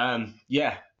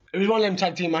 Yeah. It was one of them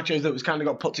tag team matches that was kind of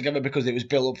got put together because it was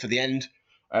built up for the end.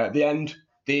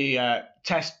 The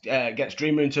Test gets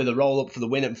Dreamer into the roll-up for the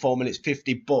win at 4 minutes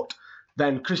 50, but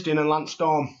then Christian and Lance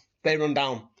Storm, they run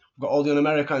down. We've got all the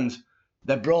Un-Americans.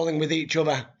 They're brawling with each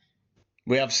other.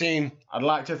 We have seen, I'd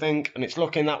like to think, and it's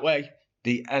looking that way,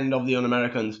 the end of the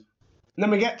Un-Americans. And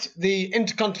then we get the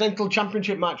Intercontinental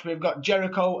Championship match. We've got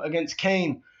Jericho against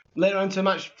Kane. Later into the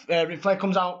match, Ric Flair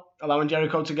comes out, allowing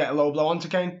Jericho to get a low blow onto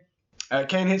Kane.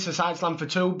 Kane hits a side slam for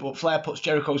 2, but Flair puts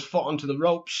Jericho's foot onto the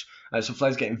ropes, so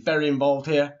Flair's getting very involved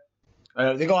here.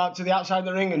 They go out to the outside of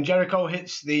the ring, and Jericho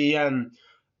hits the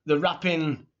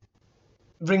wrapping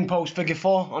ring post figure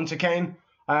 4 onto Kane.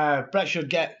 Bret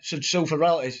should sue for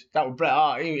royalties. That was Bret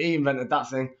Hart. He invented that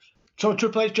thing. So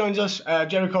Triple H joins us.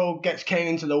 Jericho gets Kane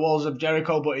into the walls of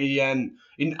Jericho, but he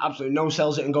absolutely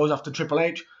no-sells it and goes after Triple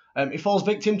H. He falls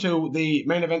victim to the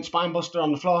main event spinebuster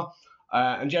on the floor,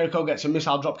 and Jericho gets a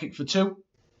missile dropkick for 2.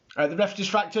 The ref's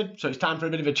distracted, so it's time for a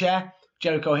bit of a chair.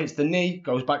 Jericho hits the knee,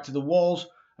 goes back to the walls.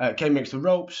 Kane makes the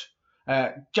ropes.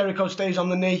 Jericho stays on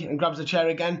the knee and grabs the chair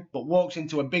again, but walks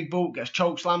into a big boot, gets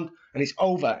chokeslammed, and it's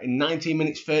over in 19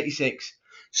 minutes 36.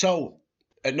 So,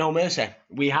 at No Mercy,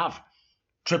 we have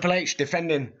Triple H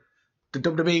defending the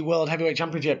WWE World Heavyweight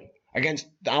Championship against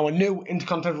our new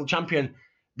Intercontinental Champion,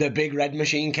 the Big Red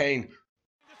Machine Kane.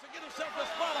 Just to get himself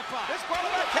disqualified.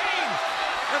 Disqualified Kane.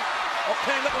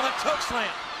 Okay, look at that choke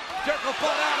slam. Jericho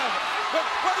fought out of it.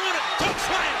 Wait a minute. Choke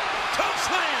slam. Choke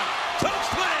slam. Choke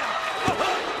slam. The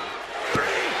hook. 3.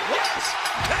 Yes.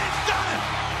 Kane's done it.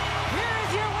 Here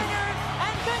is your winner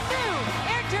and the new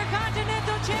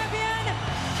Intercontinental Champion,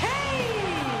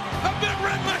 Kane! The Big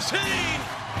Red Machine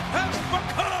has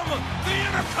become the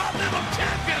Intercontinental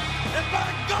Champion. And by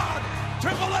God,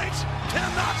 Triple H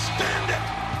cannot stand it.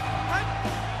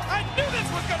 I knew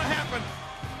this was going to happen.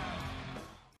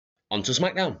 On to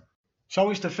SmackDown. So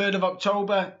it's the 3rd of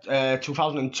October,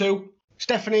 2002.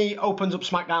 Stephanie opens up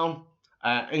SmackDown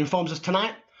and informs us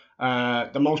tonight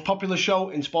the most popular show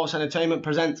in sports entertainment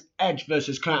presents Edge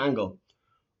versus Kurt Angle,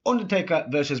 Undertaker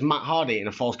versus Matt Hardy in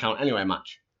a Falls Count Anywhere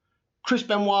match, Chris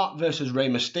Benoit versus Rey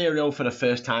Mysterio for the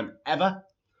first time ever,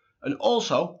 and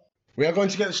also we are going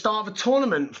to get the start of a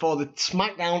tournament for the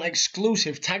SmackDown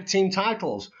exclusive tag team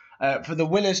titles for the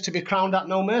winners to be crowned at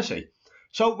No Mercy.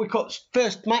 So we cut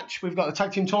first match, we've got the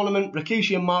tag team tournament,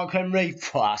 Rikishi and Mark Henry,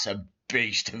 that's a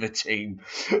beast of a team,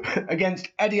 against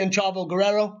Eddie and Chavo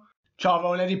Guerrero.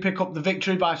 Chavo and Eddie pick up the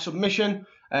victory by submission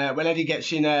when Eddie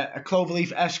gets in a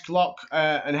Cloverleaf-esque lock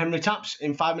and Henry taps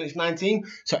in 5 minutes 19.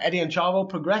 So Eddie and Chavo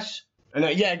progress. And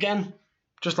yet again,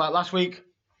 just like last week,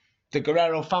 the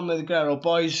Guerrero family, the Guerrero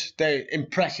boys, they're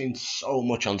impressing so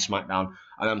much on SmackDown.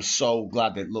 And I'm so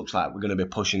glad that it looks like we're going to be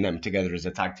pushing them together as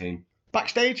a tag team.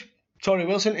 Backstage, Tori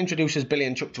Wilson introduces Billy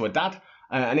and Chuck to her dad.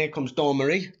 And here comes Dawn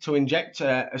Marie to inject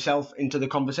herself into the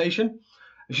conversation.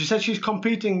 She says she's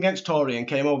competing against Tori and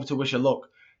came over to wish her luck.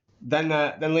 Then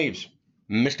leaves.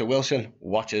 Mr. Wilson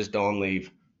watches Dawn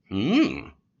leave.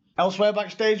 Elsewhere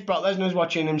backstage, Brock Lesnar's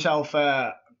watching himself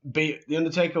beat The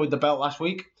Undertaker with the belt last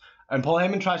week. And Paul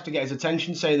Heyman tries to get his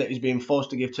attention, saying that he's being forced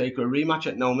to give Taker a rematch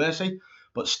at No Mercy.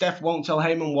 But Steph won't tell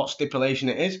Heyman what stipulation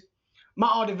it is.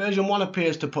 Matt Hardy version 1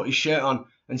 appears to put his shirt on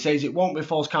and says it won't be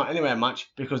Falls Count Anywhere match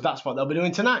because that's what they'll be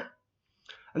doing tonight.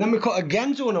 And then we cut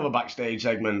again to another backstage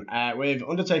segment with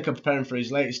Undertaker preparing for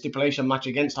his latest stipulation match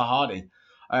against Hardy.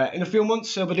 In a few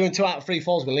months, he'll be doing 2 out of 3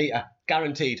 falls with Lita,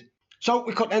 guaranteed. So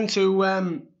we cut into,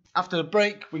 after the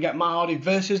break, we get Matt Hardy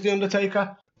versus The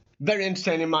Undertaker. Very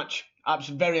entertaining match.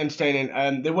 Absolutely very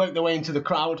entertaining. They work their way into the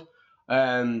crowd.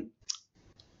 Matt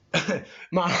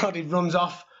Hardy runs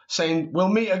off saying, "We'll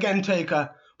meet again,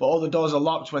 Taker." But all the doors are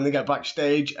locked when they get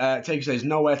backstage. Taker says,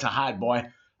 "Nowhere to hide, boy."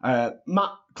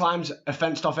 Matt climbs a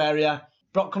fenced-off area.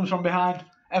 Brock comes from behind.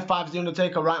 F5's The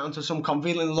Undertaker right onto some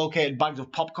conveniently located bags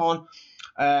of popcorn.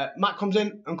 Matt comes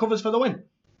in and covers for the win.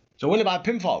 So winner by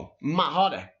pinfall, Matt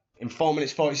Hardy in 4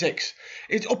 minutes 46.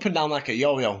 It's up and down like a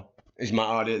yo-yo, is Matt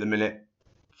Hardy at the minute.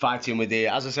 Fighting with the,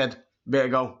 as I said a bit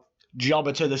ago,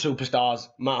 jobber to the superstars.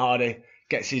 Matt Hardy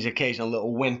gets his occasional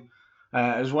little win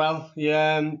as well.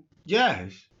 Yeah,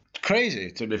 it's crazy,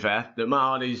 to be fair, that Matt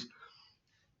Hardy's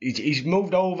he's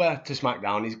moved over to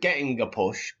SmackDown. He's getting a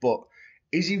push, but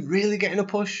is he really getting a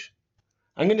push?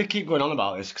 I'm going to keep going on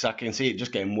about this because I can see it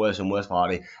just getting worse and worse for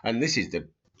Hardy. And this is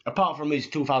apart from his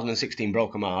 2016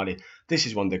 Broken Matt Hardy, this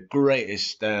is one of the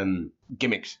greatest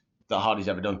gimmicks that Hardy's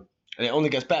ever done. And it only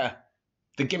gets better.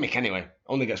 The gimmick, anyway,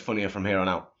 only gets funnier from here on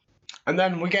out. And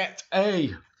then we get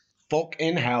a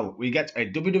fucking hell. We get a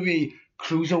WWE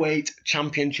Cruiserweight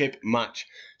Championship match.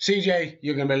 CJ,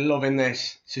 you're going to be loving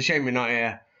this. It's a shame you're not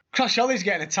here. Crash Holly's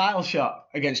getting a title shot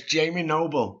against Jamie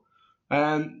Noble.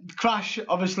 Crash,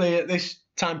 obviously, at this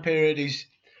time period, he's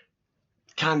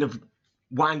kind of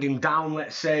winding down,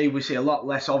 let's say. We see a lot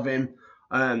less of him.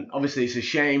 Obviously, it's a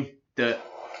shame that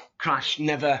Crash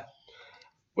never...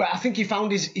 Well, I think he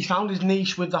found his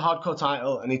niche with the hardcore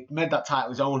title, and he made that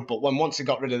title his own. But once he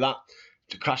got rid of that,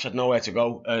 Crash had nowhere to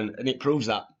go, and it proves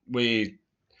that. We're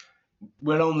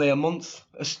only 2 months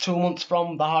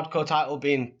from the hardcore title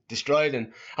being destroyed,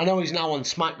 and I know he's now on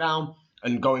SmackDown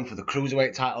and going for the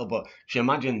Cruiserweight title, but she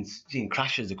imagines seeing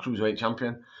Crash as the Cruiserweight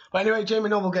champion. But anyway, Jamie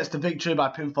Noble gets the victory by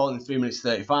pinfall in 3 minutes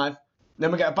 35.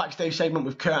 Then we get a backstage segment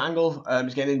with Kurt Angle.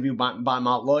 He's getting interviewed by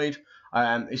Mark Lloyd.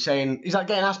 He's getting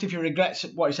asked if he regrets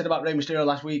what he said about Rey Mysterio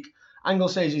last week. Angle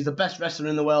says he's the best wrestler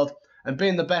in the world, and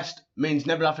being the best means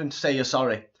never having to say you're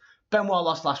sorry. Benoit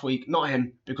lost last week, not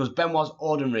him, because Benoit's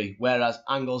ordinary, whereas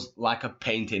Angle's like a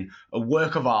painting, a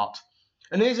work of art.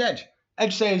 And here's Edge.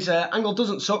 Edge says Angle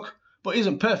doesn't suck, but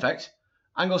isn't perfect.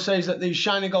 Angle says that these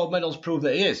shiny gold medals prove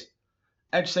that he is.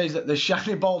 Edge says that the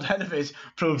shiny bald head of his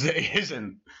proves that he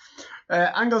isn't.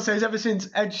 Angle says ever since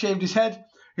Edge shaved his head,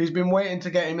 he's been waiting to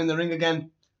get him in the ring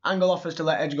again. Angle offers to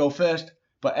let Edge go first,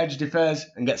 but Edge defers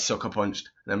and gets sucker punched.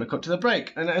 And then we cut to the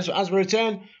break. And as we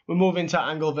return, we move into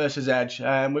Angle versus Edge.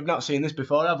 We've not seen this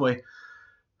before, have we?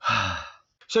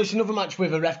 So it's another match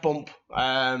with a ref bump.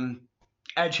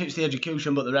 Edge hits the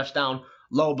execution, but the ref's down.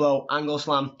 Low blow, Angle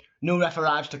slam. New ref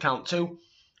arrives to count 2.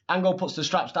 Angle puts the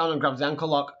straps down and grabs the ankle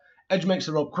lock. Edge makes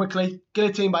the rope quickly.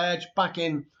 Guillotine by Edge, back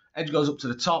in. Edge goes up to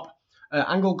the top.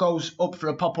 Angle goes up for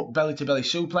a pop-up belly-to-belly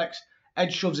suplex.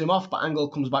 Edge shoves him off, but Angle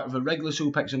comes back with a regular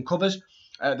suplex and covers.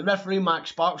 The referee, Mike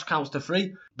Sparks, counts to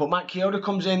 3, but Mike Chioda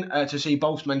comes in to see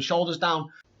both men's shoulders down.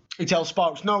 He tells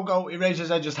Sparks no go, he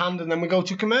raises Edge's hand, and then we go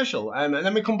to commercial. And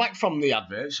then we come back from the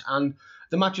adverts, and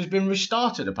the match has been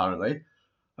restarted, apparently.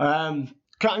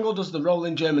 Kurt Angle does the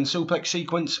rolling German suplex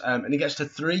sequence, and he gets to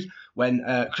 3 when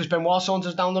Chris Benoit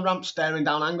saunters down the ramp, staring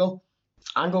down Angle.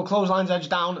 Angle clotheslines Edge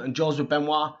down and jaws with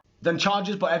Benoit, then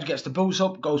charges, but Edge gets the boots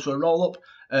up, goes for a roll-up.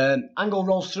 Angle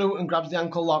rolls through and grabs the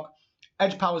ankle lock.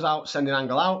 Edge powers out, sending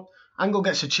Angle out. Angle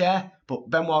gets a chair, but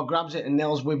Benoit grabs it and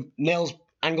nails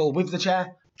Angle with the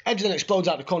chair. Edge then explodes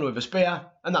out the corner with a spear,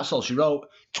 and that's all she wrote.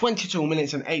 22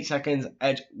 minutes and 8 seconds,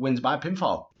 Edge wins by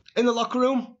pinfall. In the locker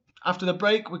room, after the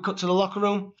break, we cut to the locker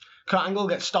room. Kurt Angle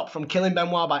gets stopped from killing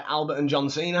Benoit by Albert and John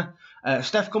Cena.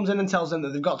 Steph comes in and tells them that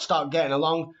they've got to start getting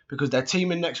along because they're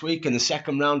teaming next week in the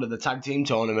second round of the tag team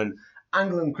tournament.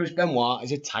 Angle and Chris Benoit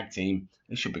is a tag team.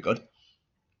 It should be good.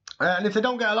 And if they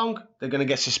don't get along, they're going to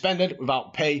get suspended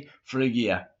without pay for a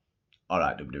year. All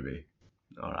right, WWE.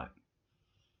 All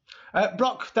right.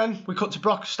 Brock, then, we cut to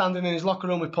Brock standing in his locker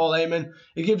room with Paul Heyman.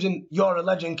 He gives him, "You're a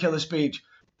legend" killer speech.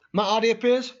 Matt Hardy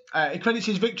appears. He credits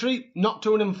his victory, not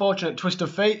to an unfortunate twist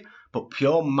of fate, but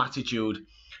pure matitude.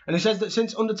 And he says that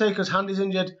since Undertaker's hand is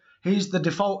injured, he's the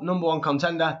default #1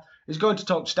 contender. He's going to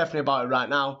talk to Stephanie about it right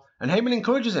now. And Heyman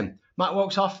encourages him. Matt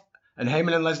walks off, and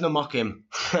Heyman and Lesnar mock him.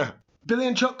 Billy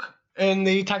and Chuck in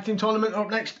the tag team tournament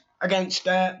up next against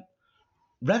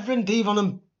Reverend Devon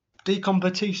and Deacon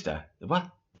Batista. What?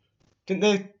 Didn't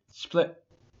they split?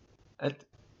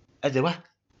 What?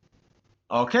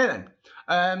 Okay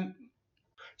then.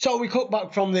 So we cut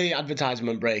back from the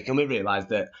advertisement break and we realised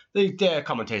that the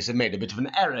commentators have made a bit of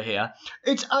an error here.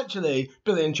 It's actually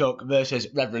Billy and Chuck versus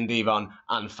Reverend Devon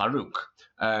and Farouk.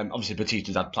 Obviously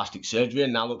Batista's had plastic surgery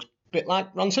and now looks a bit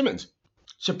like Ron Simmons.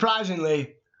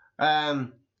 Surprisingly,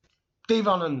 Devon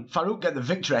and Farouk get the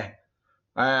victory.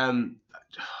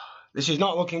 this is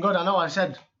not looking good. I know I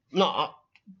said, not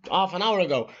half an hour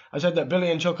ago, I said that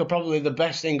Billy and Chuck are probably the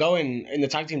best thing going in the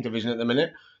tag team division at the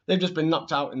minute. They've just been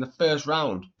knocked out in the first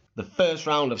round of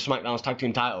SmackDown's tag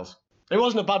team titles. It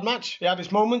wasn't a bad match. It had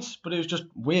its moments, but it was just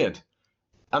weird.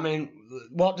 I mean,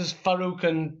 what does Farouk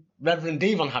and Reverend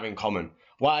Devon have in common?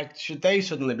 Why should they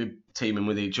suddenly be teaming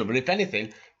with each other? If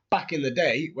anything, back in the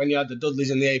day, when you had the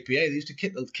Dudleys and the APA, they used to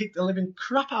kick the living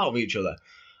crap out of each other.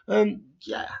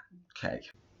 Yeah, okay.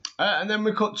 And then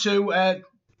we cut to,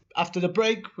 after the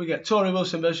break, we get Tori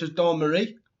Wilson versus Dawn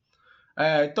Marie.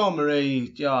 Dawn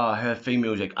Marie, her theme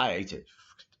music, I hate it.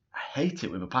 I hate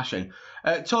it with a passion.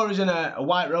 Tori's in a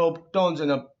white robe, Dawn's in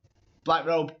a black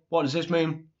robe. What does this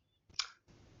mean?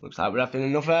 Looks like we're having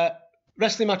enough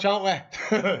wrestling match, aren't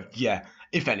we? Yeah,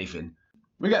 if anything.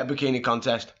 We get a bikini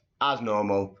contest, as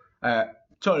normal.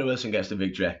 Tori Wilson gets the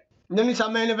victory. And then it's our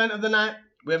main event of the night.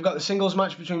 We've got the singles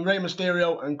match between Rey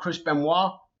Mysterio and Chris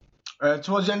Benoit.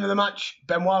 Towards the end of the match,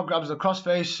 Benoit grabs the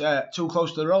crossface too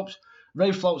close to the ropes.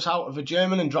 Rey floats out of a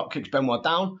German and drop kicks Benoit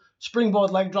down. Springboard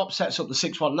leg drop sets up the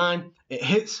 619. It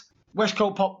hits. West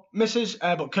Coast Pop misses,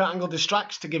 but Kurt Angle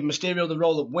distracts to give Mysterio the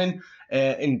roll-up win.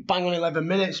 In bang on 11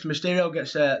 minutes, Mysterio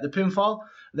gets the pinfall.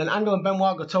 Then Angle and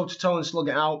Benoit go toe-to-toe and slug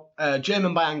it out.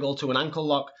 German by Angle to an ankle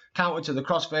lock. Counter to the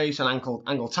crossface and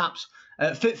Angle taps.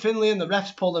 Fit Finlay and the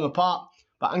refs pull them apart,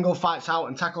 but Angle fights out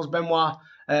and tackles Benoit.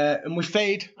 And we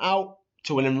fade out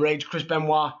to an enraged Chris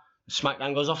Benoit.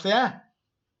 SmackDown goes off the air.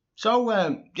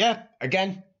 So, yeah,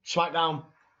 again, SmackDown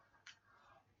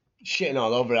shitting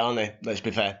all over it, aren't they? Let's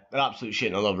be fair. They're absolutely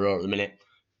shitting all over it at the minute.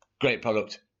 Great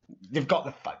product. They've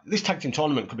got this tag team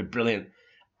tournament could be brilliant.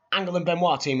 Angle and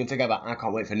Benoit teaming together. I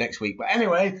can't wait for next week. But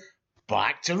anyway,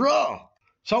 back to Raw.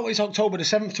 So it's October the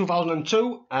 7th,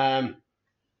 2002.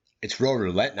 It's Raw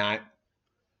Roulette night.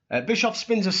 Bischoff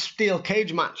spins a steel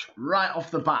cage match right off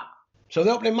the bat. So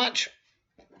the opening match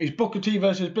is Booker T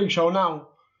versus Big Show. Now,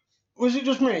 was it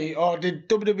just me, or did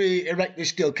WWE erect this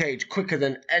steel cage quicker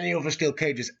than any other steel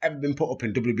cage has ever been put up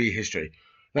in WWE history?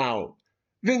 Now,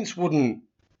 Vince wouldn't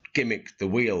gimmick the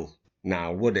wheel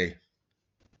now, would he?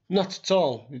 Not at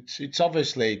all. It's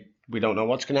obviously, we don't know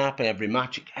what's going to happen every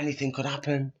match. Anything could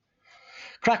happen.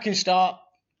 Cracking start.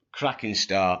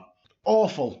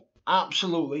 Awful.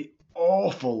 Absolutely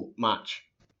awful match.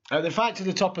 They fight to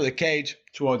the top of the cage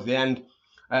towards the end.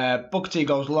 Booker T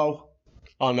goes low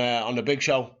on the Big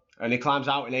Show, and he climbs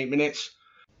out in 8 minutes.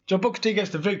 So Booker T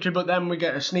gets the victory, but then we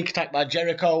get a sneak attack by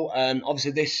Jericho.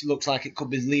 Obviously, this looks like it could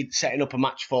be setting up a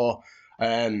match for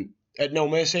at No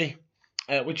Mercy,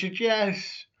 which is,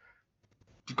 yes,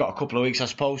 we've got a couple of weeks, I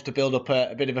suppose, to build up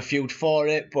a bit of a feud for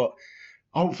it, but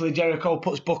hopefully Jericho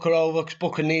puts Booker over, because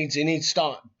Booker needs to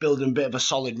start building a bit of a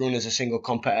solid run as a single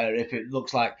competitor if it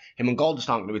looks like him and Goldust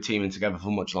aren't going to be teaming together for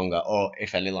much longer, or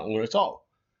if any longer at all.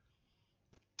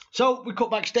 So we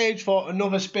cut backstage for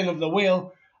another spin of the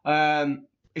wheel.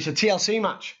 It's a TLC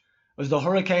match as the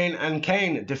Hurricane and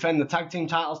Kane defend the tag team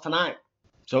titles tonight.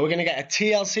 So we're going to get a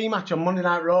TLC match on Monday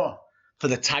Night Raw for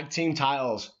the tag team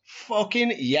titles.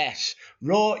 Fucking yes.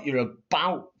 Raw, you're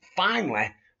about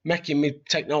finally making me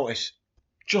take notice.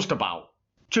 Just about.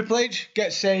 Triple H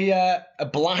gets a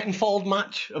blindfold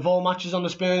match of all matches on the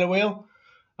spin of the wheel.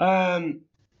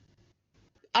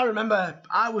 I remember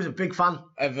I was a big fan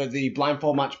of the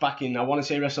blindfold match back in, I want to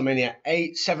say,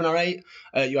 WrestleMania 7 or 8.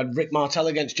 You had Rick Martel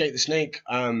against Jake the Snake.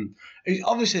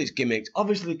 Obviously, it's gimmicked.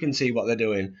 Obviously, you can see what they're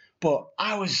doing. But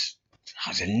I was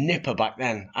a nipper back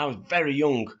then. I was very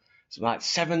young. So like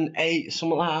 7, 8,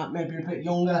 something like that, maybe a bit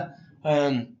younger.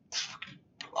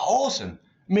 Awesome.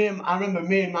 I remember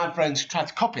me and my friends tried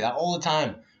to copy that all the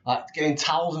time. Like getting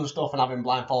towels and stuff and having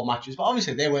blindfold matches. But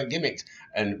obviously they weren't gimmicked.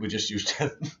 And we just used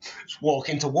to just walk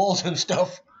into walls and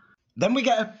stuff. Then we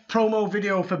get a promo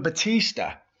video for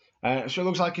Batista. So it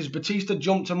looks like his Batista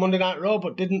jumped to Monday Night Raw,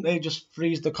 but didn't they just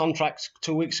freeze the contracts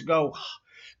 2 weeks ago?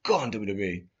 Go on,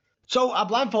 WWE. So our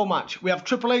blindfold match, we have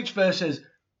Triple H versus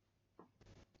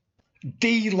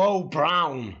D'Lo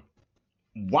Brown.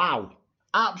 Wow.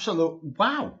 Absolute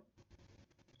wow.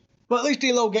 But at least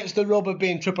D'Lo gets the rub of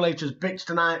being Triple H's bitch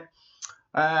tonight.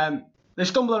 They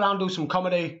stumble around, do some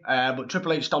comedy, but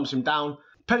Triple H stomps him down.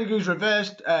 Pedigree's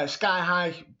reversed, sky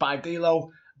high by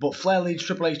D'Lo, but Flair leads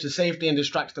Triple H to safety and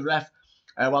distracts the ref.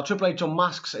 While Triple H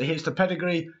unmasks, he hits the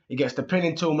Pedigree. He gets the pin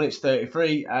in 2 minutes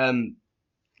 33.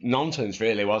 Nonsense,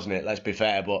 really, wasn't it? Let's be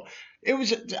fair, but it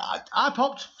was. I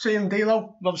popped seeing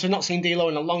D'Lo. Obviously, not seen D'Lo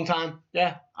in a long time.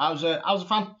 Yeah, I was a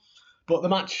fan. But the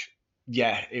match,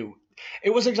 yeah,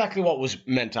 it was exactly what was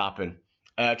meant to happen.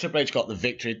 Triple H got the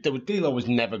victory. D'Lo was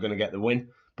never going to get the win,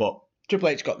 but Triple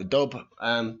H got the dub.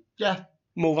 Yeah,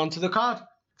 move on to the card.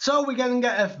 So we get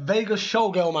a Vegas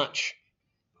Showgirl match.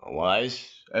 Otherwise,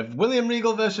 of William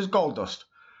Regal versus Goldust.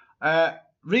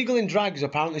 Regal in drag is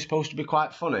apparently supposed to be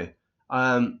quite funny.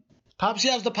 Perhaps he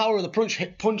has the power of the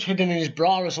punch hidden in his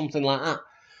bra or something like that.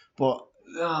 But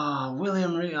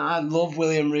William Regal, I love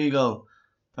William Regal.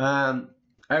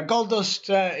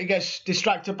 Goldust, he gets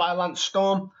distracted by Lance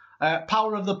Storm.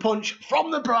 Power of the punch from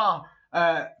the bra.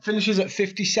 Finishes at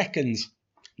 50 seconds.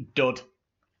 Dud.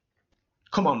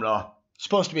 Come on, Raw.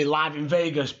 Supposed to be live in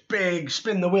Vegas. Big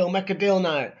spin the wheel, make a deal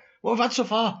night. What have we had so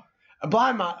far? A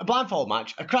blindfold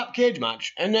match, a crap cage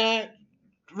match, and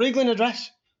Regal in a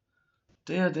dress.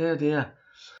 Dear.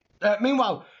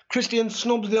 Meanwhile, Christian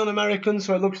snubs the Un-American,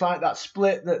 so it looks like that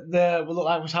split that looked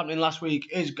like was happening last week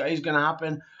is going to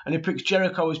happen, and he picks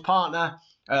Jericho as partner.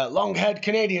 Long-haired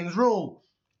Canadians rule.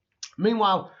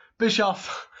 Meanwhile,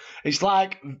 Bischoff, it's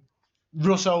like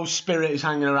Russo's spirit is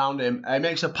hanging around him. He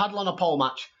makes a paddle on a pole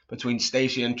match between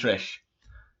Stacey and Trish.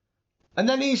 And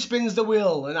then he spins the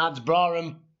wheel and adds bra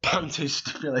and panties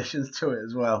stipulations to it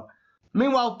as well.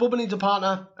 Meanwhile, Bubba needs a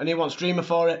partner and he wants Dreamer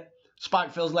for it.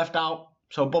 Spike feels left out,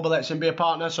 so Bubba lets him be a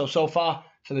partner. So far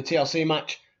for the TLC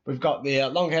match, we've got the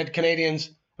long-haired Canadians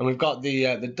and we've got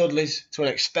the Dudleys to an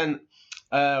extent,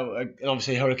 and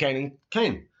obviously Hurricane and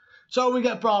Kane. So we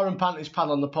get bra and panties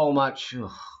paddle on the pole match.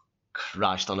 Oh,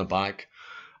 Christ on a bike.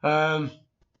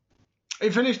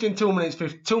 It finished in 2 minutes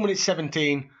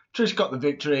 17. Trish got the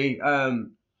victory.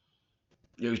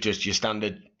 It was just your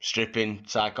standard stripping,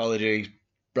 psychology,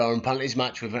 bra and panties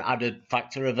match with an added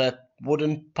factor of a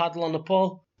wooden paddle on the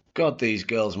pole. God, these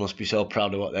girls must be so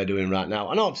proud of what they're doing right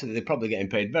now. And obviously they're probably getting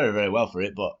paid very, very well for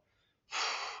it, but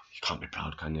you can't be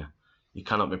proud, can you? You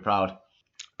cannot be proud.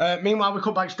 Meanwhile, we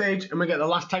cut backstage and we get the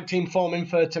last tag team forming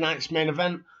for tonight's main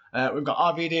event. We've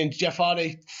got RVD and Jeff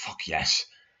Hardy. Fuck yes.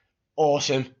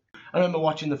 Awesome. I remember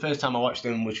watching the first time I watched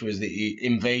them, which was the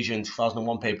Invasion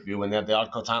 2001 pay-per-view when they had the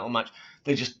hardcore title match.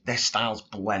 Their styles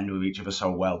blend with each other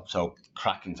so well. So,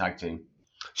 cracking tag team.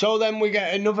 So then we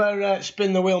get another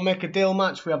spin the wheel, make a deal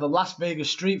match. We have the Las Vegas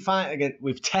street fight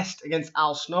with Test against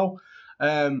Al Snow.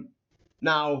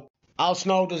 Now, Al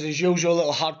Snow does his usual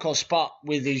little hardcore spot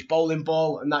with his bowling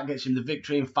ball, and that gets him the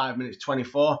victory in 5 minutes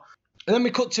 24. And then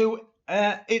we cut to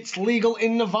It's Legal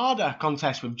in Nevada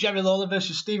contest with Jerry Lawler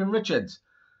versus Steven Richards.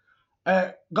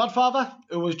 Godfather,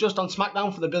 who was just on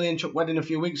SmackDown for the Billy and Chuck wedding a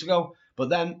few weeks ago, but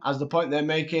then, as the point they're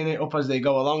making it up as they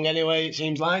go along anyway, it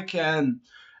seems like.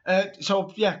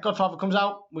 Godfather comes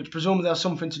out, which presumably has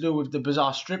something to do with the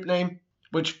bizarre strip name,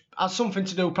 which has something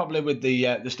to do probably with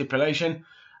the stipulation.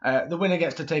 The winner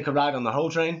gets to take a ride on the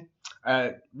whole train.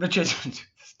 Richards,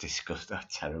 that's disgusting,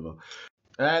 that's terrible.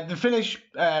 The finish,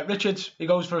 Richards, he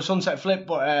goes for a sunset flip,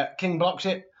 but King blocks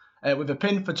it with a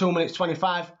pin for 2 minutes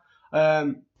 25.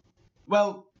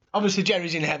 Well, obviously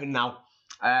Jerry's in heaven now.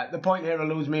 The point here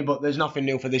eludes me, but there's nothing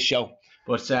new for this show.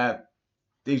 But I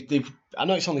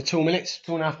know it's only 2 minutes,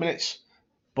 2.5 minutes,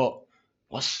 but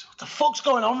what the fuck's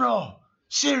going on, Raw?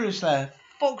 Seriously, what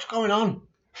the fuck's going on?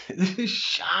 This is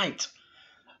shite.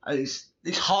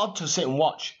 It's hard to sit and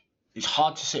watch. It's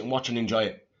hard to sit and watch and enjoy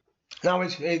it. Now,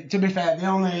 to be fair, the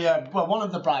only one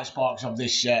of the bright sparks of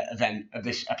this event, of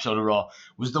this episode of Raw,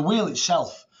 was the wheel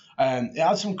itself. It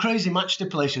had some crazy match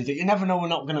stipulations that you never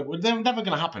know they're never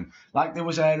gonna happen. Like there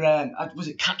was was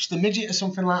it Catch the Midget or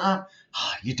something like that?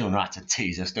 Oh, you don't know how to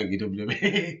tease us, don't you,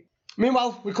 WWE?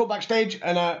 Meanwhile, we cut backstage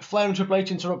and Flair and Triple H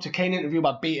interrupt a Kane interview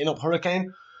by beating up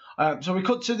Hurricane. So we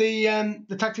cut to the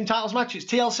tag team titles match. It's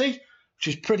TLC, which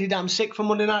is pretty damn sick for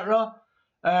Monday Night Raw.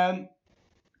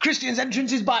 Christian's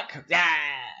entrance is back. Yeah,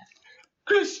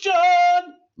 Christian!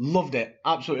 Loved it,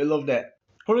 absolutely loved it.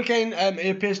 Hurricane, he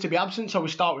appears to be absent, so we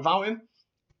start without him.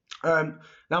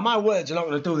 Now, my words are not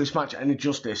going to do this match any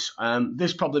justice.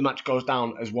 This probably match goes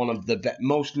down as one of the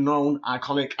most known,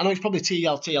 iconic, I know it's probably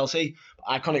TLC,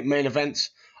 but iconic main events.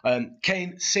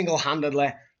 Kane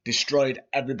single-handedly destroyed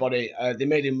everybody. They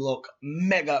made him look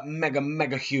mega, mega,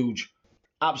 mega huge.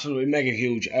 Absolutely mega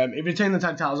huge. He retained the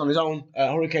tag titles on his own.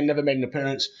 Hurricane never made an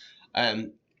appearance. But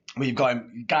you've got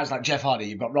guys like Jeff Hardy,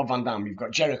 you've got Rob Van Dam, you've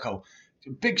got Jericho.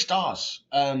 Big stars,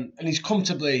 and he's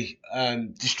comfortably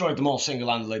destroyed them all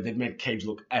single-handedly. They've made Cage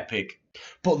look epic.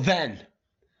 But then,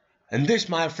 and this,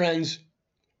 my friends,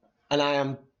 and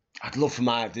I'd love for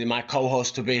my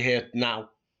co-host to be here now,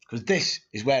 because this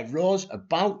is where Raw's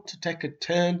about to take a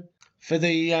turn for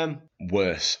the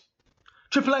worse.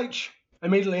 Triple H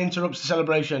immediately interrupts the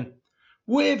celebration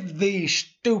with the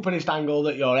stupidest angle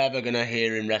that you're ever going to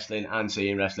hear in wrestling and see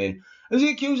in wrestling, as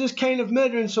he accuses Kane of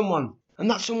murdering someone. And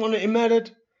that someone that he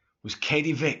murdered was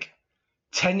Katie Vick.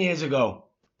 10 years ago.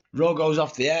 Raw goes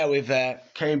off the air with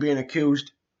Kane being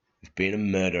accused of being a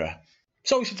murderer.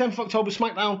 So it's the 10th of October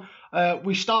SmackDown.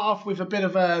 We start off with a bit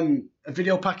of a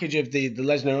video package of the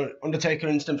Lesnar Undertaker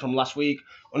incident from last week.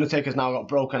 Undertaker's now got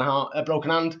a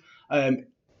broken hand.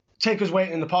 Taker's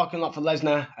waiting in the parking lot for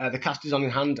Lesnar. The cast is on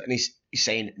his hand and he's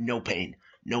saying, no pain,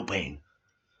 no pain.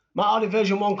 Matt Hardy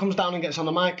version 1 comes down and gets on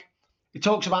the mic. He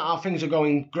talks about how things are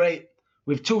going great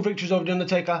with 2 victories over The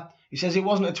Undertaker. He says it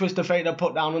wasn't a twist of fate that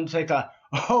put down Undertaker.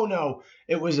 Oh no,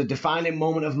 it was a defining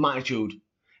moment of magnitude.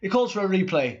 He calls for a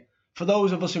replay for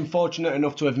those of us unfortunate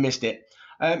enough to have missed it.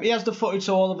 He has the footage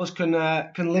so all of us can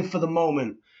live for the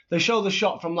moment. They show the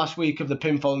shot from last week of the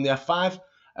pinfall in the F5.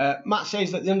 Matt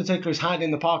says that The Undertaker is hiding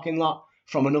in the parking lot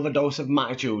from another dose of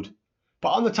magnitude.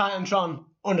 But on the Titantron,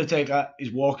 Undertaker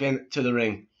is walking to the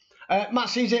ring. Matt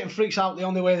sees it and freaks out the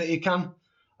only way that he can.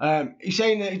 He's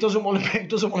saying that he doesn't want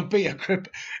to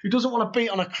beat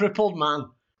on a crippled man.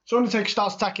 So Undertaker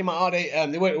starts attacking Matt Hardy.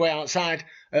 They work their way outside.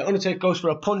 Undertaker goes for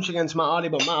a punch against Matt Hardy,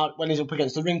 but when he's up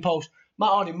against the ring post, Matt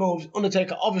Hardy moves.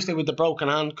 Undertaker, obviously with the broken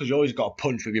hand, because you always got to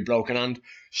punch with your broken hand,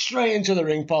 straight into the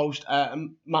ring post,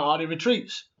 and Matt Hardy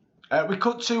retreats. We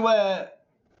cut to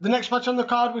the next match on the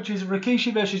card, which is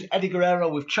Rikishi versus Eddie Guerrero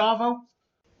with Chavo.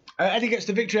 Eddie gets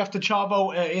the victory after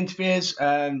Chavo interferes.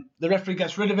 The referee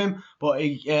gets rid of him, but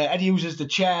Eddie uses the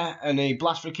chair and he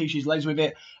blasts Rikishi's legs with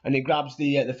it, and he grabs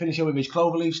the finisher with his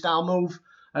cloverleaf style move.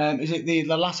 Is it the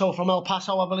lasso from El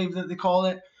Paso, I believe that they call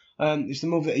it? It's the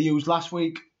move that he used last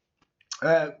week.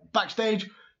 Backstage,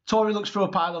 Tori looks through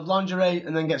a pile of lingerie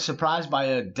and then gets surprised by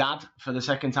her dad for the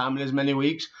second time in as many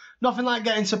weeks. Nothing like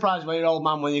getting surprised by your old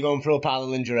man when you're going through a pile of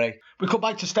lingerie. We cut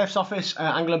back to Steph's office.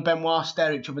 Angle and Benoit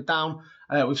stare each other down,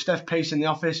 with Steph pacing the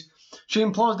office. She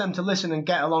implores them to listen and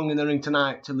get along in the ring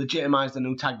tonight to legitimise the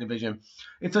new tag division.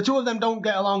 If the two of them don't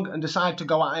get along and decide to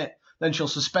go at it, then she'll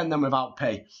suspend them without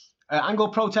pay. Angle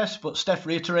protests, but Steph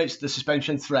reiterates the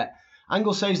suspension threat.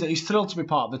 Angle says that he's thrilled to be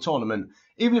part of the tournament,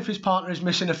 even if his partner is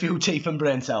missing a few teeth and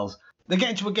brain cells. They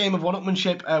get into a game of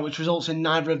one-upmanship, which results in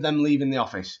neither of them leaving the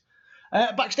office.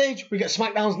 Backstage, we get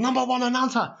SmackDown's #1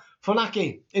 announcer,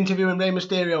 Funaki, interviewing Rey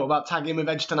Mysterio about tagging with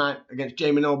Edge tonight against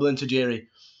Jamie Noble and Tajiri.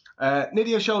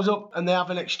 Nidia shows up and they have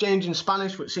an exchange in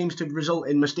Spanish, which seems to result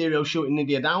in Mysterio shooting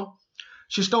Nidia down.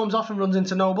 She storms off and runs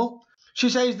into Noble. She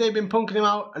says they've been punking him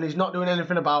out and he's not doing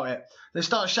anything about it. They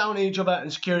start shouting at each other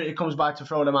and security comes by to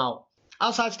throw them out.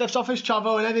 Outside Steph's office,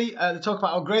 Chavo and Eddie, they talk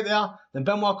about how great they are. Then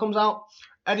Benoit comes out.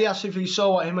 Eddie asks if he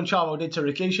saw what him and Chavo did to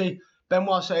Rikishi.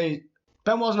 Benoit's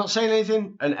not saying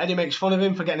anything, and Eddie makes fun of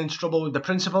him for getting into trouble with the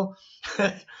principal.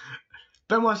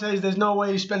 Benoit says there's no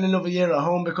way he's spending another year at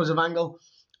home because of Angle.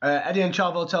 Eddie and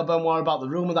Chavo tell Benoit about the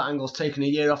rumour that Angle's taken a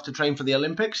year off to train for the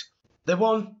Olympics. They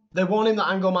warn him that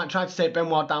Angle might try to take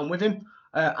Benoit down with him.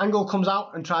 Angle comes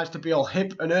out and tries to be all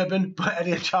hip and urban, but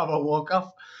Eddie and Chavo walk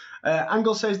off.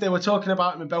 Angle says they were talking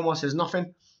about him and Benoit says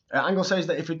nothing. Angle says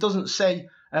that if he doesn't say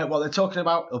what they're talking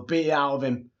about, he'll beat it out of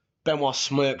him. Benoit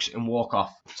smirks and walk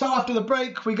off. So after the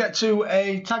break, we get to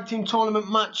a tag team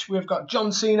tournament match. We've got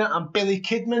John Cena and Billy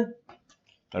Kidman.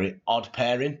 Very odd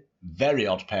pairing.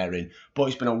 But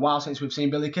it's been a while since we've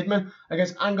seen Billy Kidman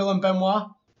against Angle and Benoit.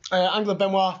 Angle and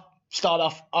Benoit start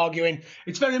off arguing.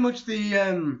 It's very much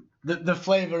the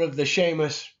flavour of the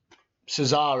Sheamus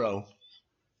Cesaro.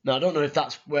 Now, I don't know if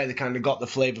that's where they kind of got the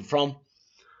flavour from.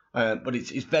 But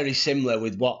it's very similar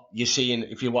with what you're seeing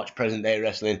if you watch present day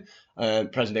wrestling,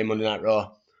 present day Monday Night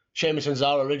Raw. Sheamus and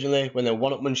Cesaro originally, when they're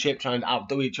one-upmanship, trying to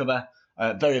outdo each other,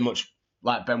 very much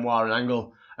like Benoit and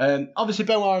Angle. Obviously,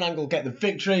 Benoit and Angle get the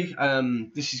victory.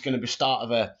 This is going to be the start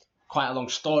of quite a long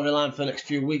storyline for the next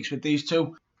few weeks with these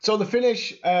two. So the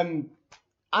finish,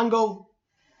 Angle,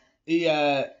 he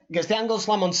gets the Angle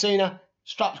slam on Cena,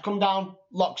 straps come down,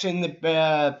 locks in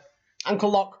the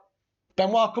ankle lock.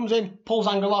 Benoit comes in, pulls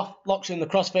Angle off, locks in the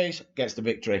crossface, gets the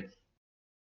victory.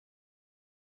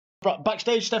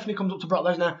 Backstage, Stephanie comes up to Brock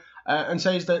Lesnar and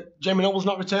says that Jamie Noble's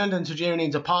not returned and Tajiri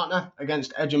needs a partner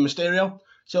against Edge and Mysterio,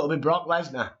 so it'll be Brock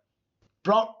Lesnar.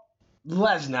 Brock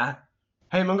Lesnar.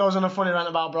 Heyman goes on a funny rant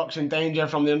about Brock's in danger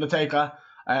from The Undertaker.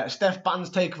 Steph bans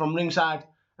Taker from ringside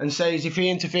and says if he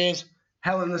interferes,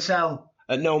 Hell in the Cell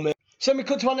at No Mercy. So we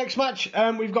cut to our next match.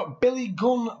 We've got Billy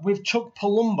Gunn with Chuck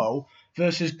Palumbo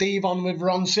versus Devon with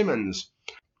Ron Simmons.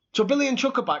 So Billy and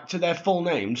Chuck are back to their full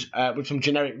names with some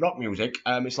generic rock music.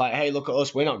 It's like, hey, look at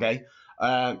us, we're not gay.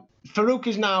 Farouk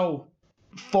is now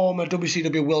former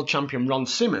WCW World Champion Ron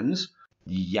Simmons.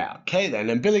 Yeah, okay then.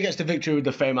 And Billy gets the victory with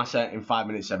the Fame asset in 5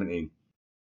 minutes 17.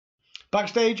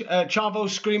 Backstage,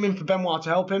 Chavo's screaming for Benoit to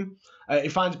help him. He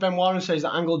finds Benoit and says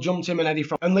that Angle jumped him and Eddie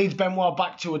and leads Benoit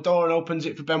back to a door and opens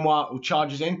it for Benoit, who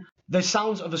charges in. There's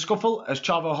sounds of a scuffle as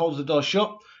Chavo holds the door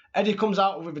shut. Eddie comes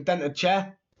out with a dented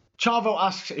chair. Chavo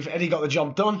asks if Eddie got the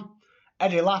job done.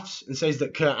 Eddie laughs and says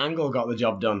that Kurt Angle got the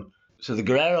job done. So the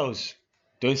Guerreros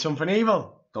doing something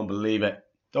evil. Don't believe it.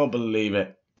 Don't believe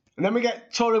it. And then we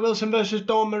get Tori Wilson versus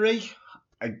Dawn Marie.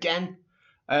 Again.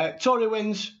 Tori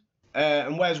wins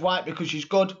and wears white because she's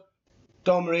good.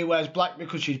 Dawn Marie wears black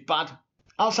because she's bad.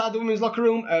 Outside the women's locker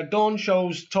room, Dawn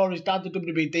shows Tori's dad the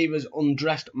WWE Divas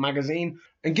Undressed magazine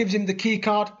and gives him the key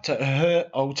card to her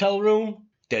hotel room.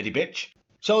 Dirty bitch.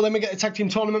 So then we get a tag team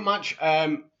tournament match.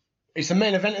 It's the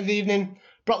main event of the evening.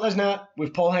 Brock Lesnar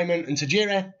with Paul Heyman and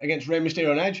Tajiri against Rey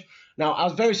Mysterio and Edge. Now, I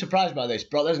was very surprised by this.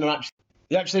 Brock Lesnar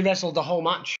actually wrestled the whole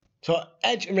match. So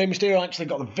Edge and Rey Mysterio actually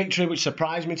got the victory, which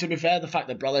surprised me, to be fair. The fact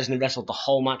that Brock Lesnar wrestled the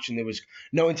whole match and there was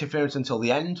no interference until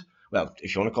the end. Well,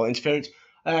 if you want to call it interference.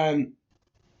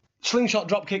 Slingshot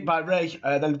dropkick by Rey,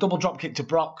 then a double dropkick to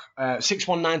Brock,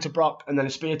 619 to Brock, and then a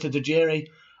spear to Tajiri.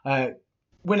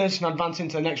 Winners can advance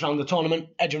into the next round of the tournament.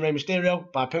 Edge and Rey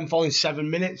Mysterio by pinfall in 7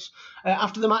 minutes.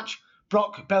 After the match,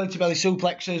 Brock belly-to-belly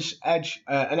suplexes Edge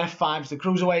and F5s the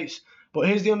cruiserweights. But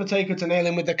here's The Undertaker to nail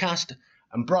him with the cast.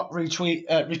 And Brock retreats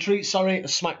as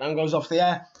SmackDown goes off the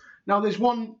air. Now, there's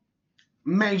one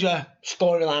major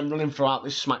storyline running throughout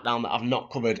this SmackDown that I've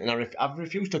not covered, and I've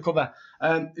refused to cover.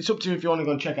 It's up to you if you want to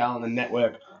go and check it out on the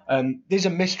network. There's a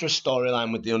mistress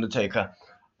storyline with The Undertaker.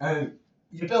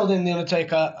 You're building The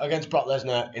Undertaker against Brock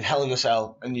Lesnar in Hell in a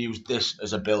Cell and use this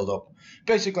as a build-up.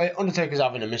 Basically, Undertaker's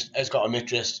has got a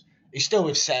mistress. He's still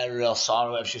with Sarah or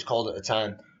Sarah, whatever she's called at the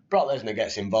time. Brock Lesnar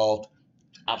gets involved.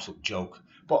 Absolute joke.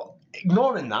 But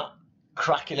ignoring that,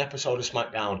 cracking episode of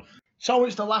SmackDown. So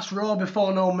it's the last Raw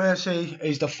before No Mercy.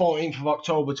 It's the 14th of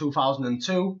October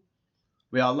 2002.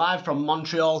 We are live from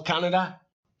Montreal, Canada.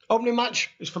 Opening match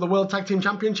is for the World Tag Team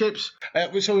Championships.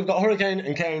 So we've got Hurricane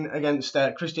and Kane against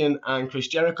Christian and Chris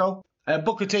Jericho.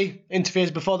 Booker T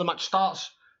interferes before the match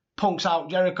starts, punks out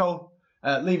Jericho,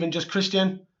 leaving just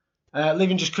Christian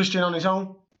on his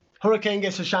own. Hurricane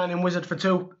gets a Shining Wizard for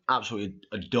 2. Absolutely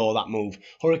adore that move.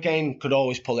 Hurricane could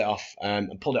always pull it off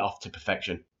and pull it off to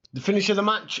perfection. The finish of the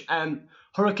match,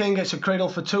 Hurricane gets a Cradle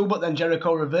for 2, but then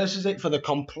Jericho reverses it for the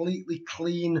completely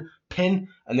clean pin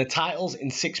and the titles in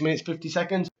 6 minutes 50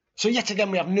 seconds. So yet again,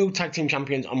 we have new tag team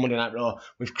champions on Monday Night Raw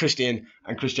with Christian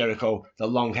and Chris Jericho, the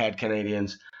long-haired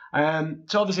Canadians.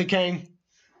 So obviously Kane,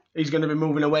 he's going to be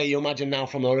moving away, you imagine now,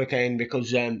 from Hurricane because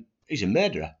he's a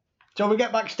murderer. So we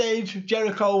get backstage,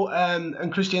 Jericho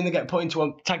and Christian, they get put into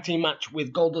a tag team match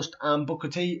with Goldust and Booker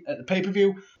T at the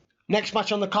pay-per-view. Next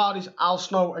match on the card is Al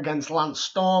Snow against Lance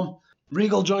Storm.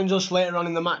 Regal joins us later on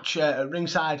in the match at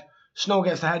ringside. Snow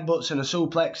gets the headbutts and a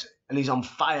suplex, and he's on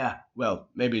fire. Well,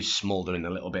 maybe he's smouldering a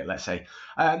little bit, let's say.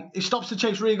 He stops to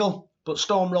chase Regal, but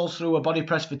Storm rolls through a body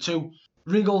press for 2.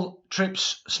 Regal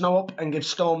trips Snow up and gives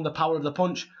Storm the power of the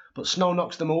punch, but Snow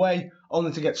knocks them away,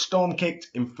 only to get Storm kicked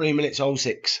in 3 minutes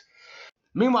 06.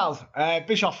 Meanwhile,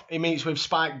 Bischoff, he meets with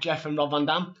Spike, Jeff and Rob Van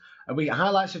Dam. We get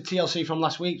highlights of TLC from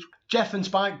last week. Jeff and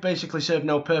Spike basically serve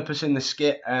no purpose in the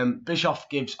skit. Bischoff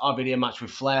gives RVD a match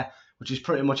with Flair, which is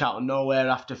pretty much out of nowhere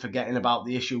after forgetting about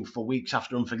the issue for weeks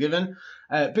after Unforgiven.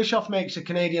 Bischoff makes a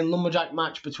Canadian Lumberjack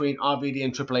match between RVD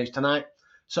and Triple H tonight.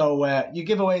 So you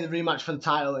give away the rematch for the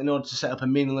title in order to set up a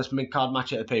meaningless mid-card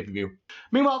match at a pay-per-view.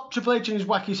 Meanwhile, Triple H and his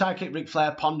wacky sidekick Ric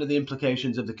Flair ponder the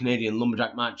implications of the Canadian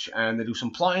Lumberjack match and they do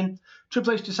some plotting.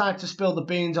 Triple H decides to spill the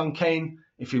beans on Kane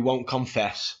if he won't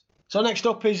confess. So next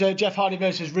up is Jeff Hardy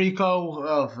versus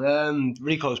Rico.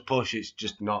 Rico's push, it's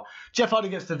just not. Jeff Hardy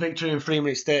gets the victory in 3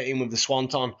 minutes 13 with the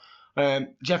Swanton.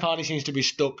 Jeff Hardy seems to be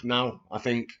stuck now, I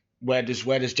think. Where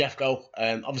does Jeff go?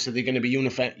 Obviously, they're going to be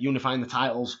unifying the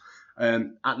titles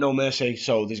at No Mercy,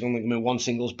 so there's only going to be one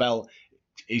singles belt.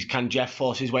 Can Jeff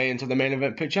force his way into the main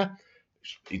event picture?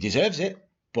 He deserves it,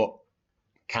 but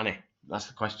can he? That's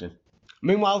the question.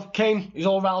 Meanwhile, Kane is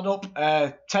all riled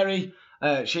up. Terry...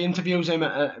 she interviews him,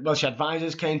 she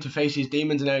advises Kane to face his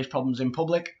demons and air his problems in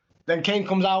public. Then Kane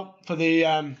comes out for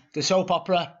the soap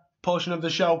opera portion of the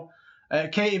show.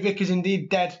 Katie Vick is indeed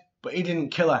dead, but he didn't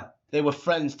kill her. They were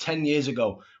friends 10 years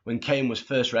ago when Kane was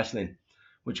first wrestling,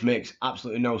 which makes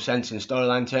absolutely no sense in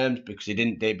storyline terms because he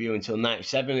didn't debut until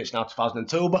 97. It's now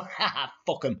 2002, but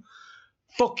fuck him.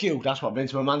 Fuck you, that's what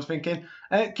Vince McMahon's thinking.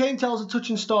 Kane tells a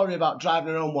touching story about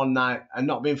driving home one night and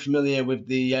not being familiar with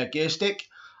the gear stick.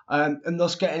 And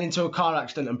thus getting into a car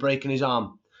accident and breaking his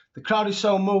arm. The crowd is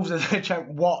so moved that they chant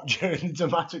 "what" during the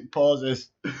dramatic pauses.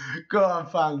 Go on,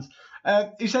 fans.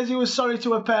 He says he was sorry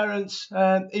to her parents,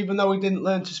 even though he didn't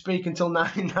learn to speak until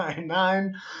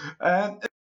 1999.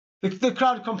 The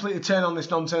crowd completely turn on this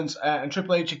nonsense, and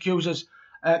Triple H accuses.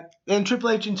 Then Triple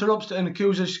H interrupts and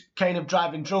accuses Kane of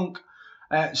driving drunk.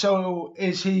 So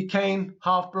is he Kane,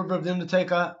 half brother of The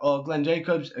Undertaker, or Glenn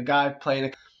Jacobs, a guy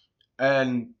playing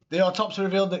and The autopsy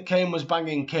revealed that Kane was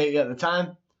banging Katie at the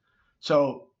time.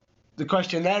 So the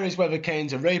question there is whether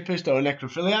Kane's a rapist or a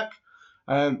necrophiliac.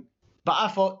 But I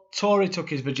thought Tori took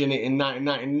his virginity in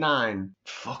 1999.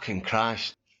 Fucking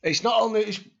Christ. It's not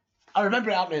only... I remember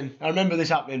it happening. I remember this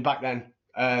happening back then.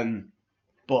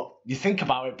 But you think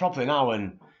about it properly now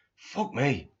and... Fuck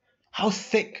me. How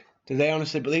thick do they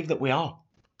honestly believe that we are?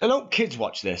 I know kids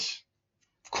watch this.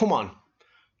 Come on.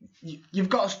 You've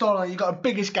got a storyline. You've got the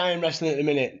biggest guy in wrestling at the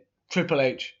minute, Triple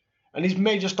H. And his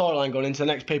major storyline going into the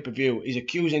next pay-per-view is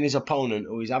accusing his opponent,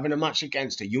 who he's having a match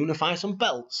against to unify some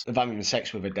belts, of having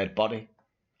sex with a dead body.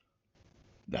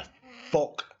 The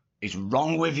fuck is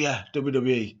wrong with you,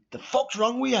 WWE? The fuck's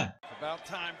wrong with you? About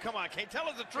time. Come on, Kane, tell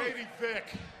us the truth. Katie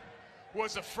Vick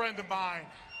was a friend of mine,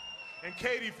 and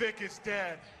Katie Vick is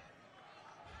dead.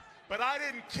 But I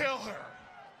didn't kill her.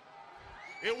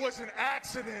 It was an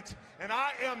accident, and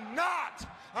I am not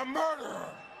a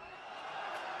murderer.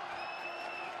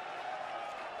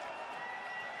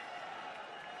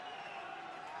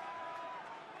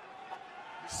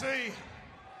 You see,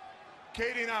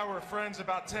 Katie and I were friends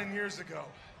about 10 years ago,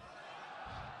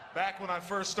 back when I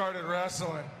first started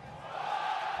wrestling.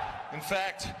 In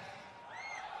fact,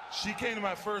 she came to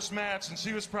my first match, and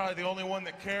she was probably the only one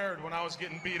that cared when I was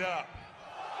getting beat up.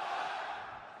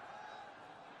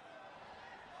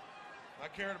 I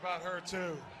cared about her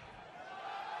too.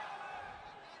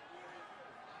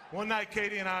 One night,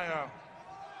 Katie and I,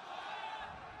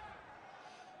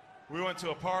 we went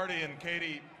to a party, and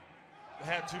Katie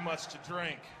had too much to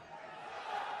drink.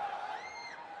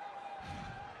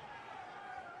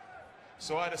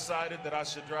 So I decided that I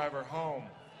should drive her home.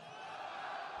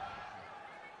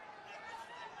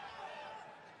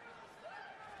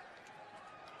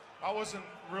 I wasn't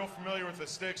real familiar with the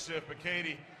stick shift, but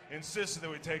Katie insisted that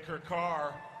we take her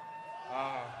car.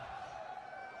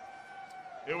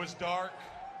 It was dark.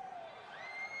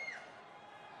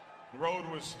 The road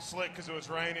was slick because it was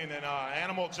raining, and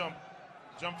Animal jumped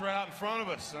right out in front of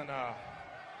us, and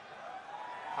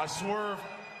I swerved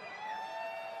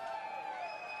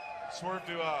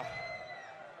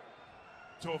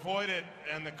to avoid it,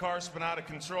 and the car spun out of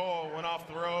control, went off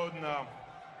the road, and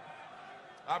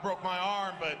I broke my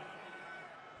arm, but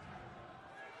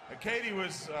Katie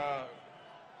was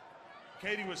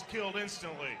killed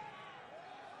instantly.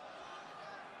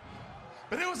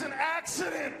 But it was an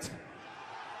accident.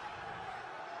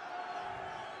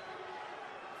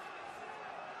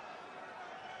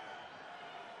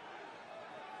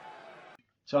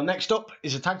 So next up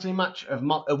is a tag team match of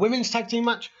a women's tag team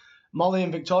match. Molly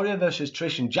and Victoria versus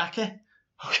Trish and Jackie.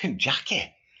 Fucking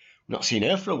Jackie. Not seen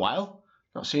her for a while.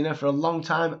 Not seen her for a long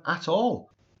time at all.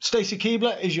 Stacy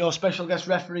Keibler is your special guest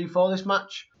referee for this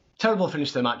match. Terrible finish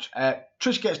to the match.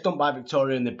 Trish gets dumped by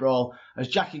Victoria in the brawl as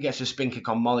Jackie gets a spin kick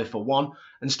on Molly for one,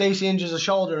 and Stacy injures her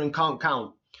shoulder and can't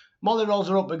count. Molly rolls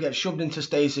her up and gets shoved into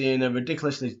Stacy in a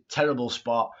ridiculously terrible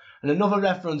spot, and another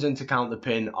ref runs in to count the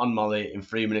pin on Molly in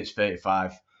 3 minutes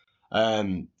 35.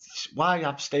 Why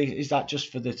have Stacy? Is that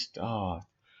just for this?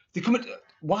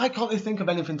 Why can't they think of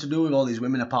anything to do with all these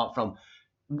women apart from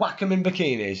whack them in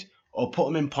bikinis or put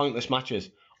them in pointless matches?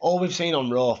 All we've seen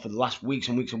on Raw for the last weeks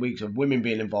and weeks and weeks of women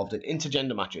being involved in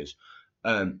intergender matches,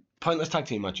 pointless tag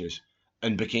team matches,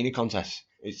 and bikini contests.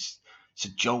 It's a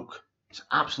joke. It's an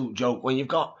absolute joke. When you've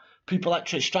got people like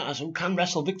Trish Stratus who can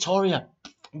wrestle, Victoria,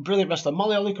 brilliant wrestler,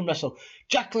 Molly Holly can wrestle,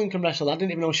 Jacqueline can wrestle. I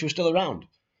didn't even know she was still around.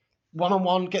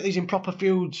 One-on-one, get these in proper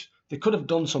feuds. They could have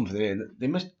done something here. They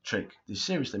missed a trick. They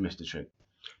seriously missed a trick.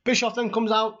 Bischoff then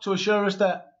comes out to assure us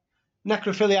that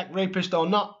necrophiliac, rapist or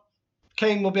not,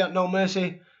 Kane will be at No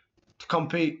Mercy to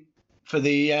compete for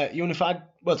the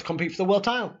to compete for the world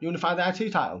title, unify the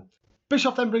IC title.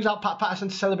 Bischoff then brings out Pat Patterson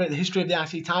to celebrate the history of the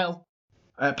IC title.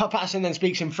 Pat Patterson then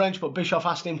speaks in French, but Bischoff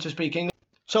asked him to speak English.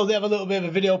 So they have a little bit of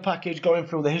a video package going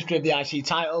through the history of the IC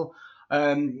title.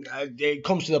 It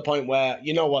comes to the point where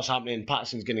you know what's happening.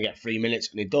 Patterson's going to get 3 minutes,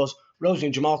 and he does. Rosie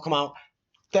and Jamal come out.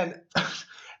 Then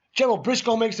Gerald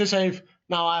Briscoe makes the save.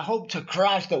 Now, I hope to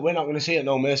Christ that we're not going to see at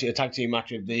No Mercy a tag team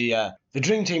match with the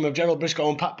dream team of Gerald Briscoe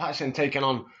and Pat Patterson taking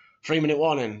on 3 minute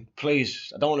warning.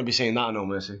 Please, I don't want to be seeing that at No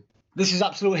Mercy. This is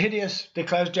absolutely hideous,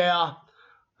 declares JR.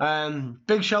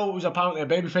 Big Show, who's apparently a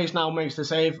babyface now, makes the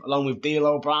save, along with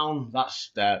D'Lo Brown.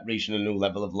 That's reaching a new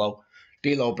level of low.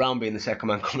 D'Lo Brown being the second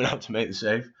man coming out to make the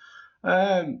save.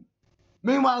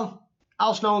 Meanwhile,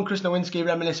 Al Snow and Chris Nowinski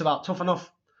reminisce about Tough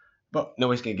Enough, but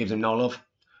Nowinski gives him no love.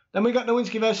 Then we got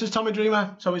Nowinski versus Tommy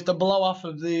Dreamer, so it's the blow-off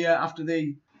of the after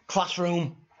the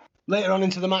classroom. Later on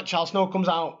into the match, Al Snow comes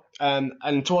out,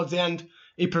 and towards the end,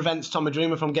 he prevents Tommy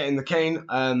Dreamer from getting the cane,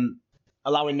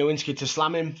 allowing Nowinski to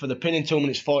slam him for the pin in 2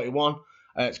 minutes 41.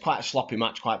 It's quite a sloppy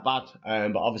match, quite bad.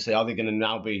 But obviously, are they going to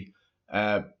now be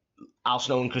Al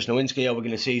Snow and Chris Nowinski? Are we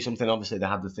going to see something? Obviously, they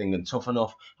had the thing and Tough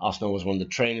Enough. Al Snow was one of the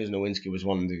trainers. Nowinski was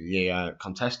one of the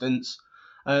contestants.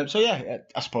 So yeah,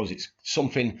 I suppose it's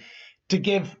something to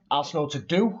give Al Snow to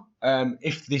do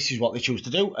if this is what they choose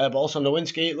to do. But also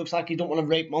Nowinski, it looks like he don't want to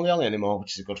rape Molly Holly anymore,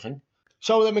 which is a good thing.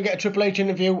 So then we get a Triple H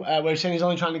interview where he's saying he's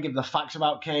only trying to give the facts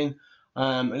about Kane.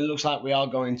 And it looks like we are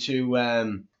going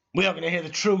to hear the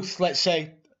truth, let's say,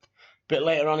 a bit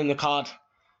later on in the card.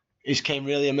 Is Kane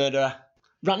really a murderer?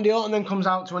 Randy Orton then comes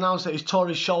out to announce that he's tore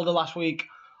his shoulder last week,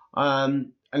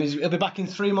 and he'll be back in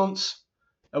 3 months,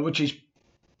 which is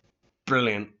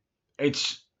brilliant.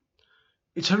 It's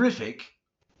horrific.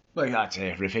 Well, yeah, I'd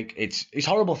say horrific. It's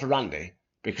horrible for Randy,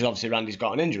 because obviously Randy's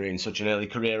got an injury in such an early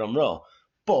career on Raw.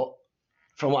 But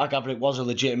from what I gather, it was a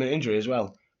legitimate injury as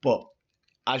well. But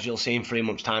as you'll see in 3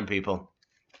 months' time, people,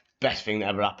 best thing that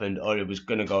ever happened, or he was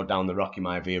going to go down the Rocky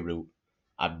Maivia route.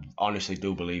 I honestly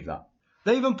do believe that.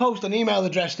 They even post an email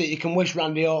address that you can wish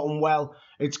Randy Orton well.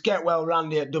 It's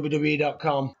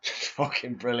getwellrandy@wwe.com. It's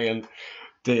fucking brilliant.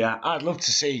 I'd love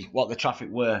to see what the traffic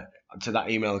were to that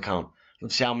email account. I'd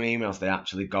love to see how many emails they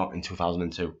actually got in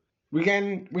 2002. We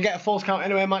get a Falls Count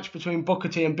Anywhere match between Booker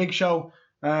T and Big Show.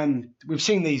 We've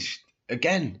seen these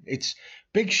again. It's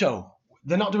Big Show.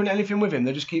 They're not doing anything with him.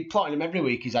 They just keep plotting him every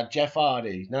week. He's had Jeff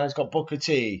Hardy. Now he's got Booker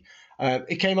T.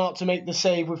 He came out to make the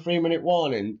save with 3-minute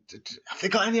warning. Have they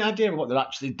got any idea of what they're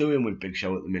actually doing with Big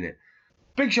Show at the minute?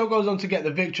 Big Show goes on to get the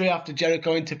victory after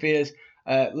Jericho interferes,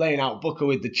 laying out Booker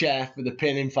with the chair for the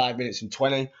pin in 5 minutes and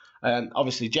 20.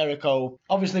 Obviously Jericho,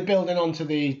 building onto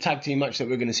the tag team match that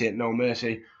we're going to see at No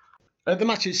Mercy. The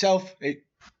match itself,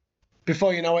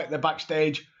 before you know it, they're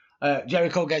backstage.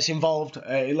 Jericho gets involved.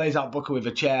 He lays out Booker with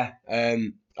a chair.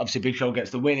 Obviously Big Show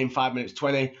gets the win in 5 minutes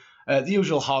 20. The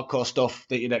usual hardcore stuff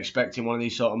that you'd expect in one of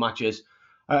these sort of matches.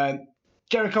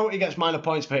 Jericho, he gets minor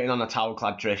points for hitting on a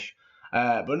towel-clad Trish,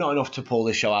 but not enough to pull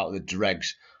this show out of the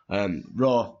dregs.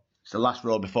 Raw, it's the last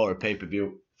Raw before a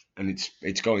pay-per-view, and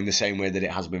it's going the same way that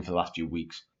it has been for the last few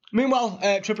weeks. Meanwhile,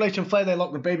 Triple H and Flair, they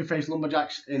lock the babyface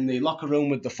Lumberjacks in the locker room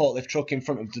with the forklift truck in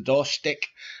front of the door stick.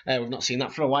 We've not seen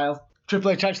that for a while.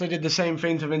 Triple H actually did the same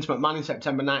thing to Vince McMahon in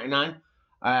September 99,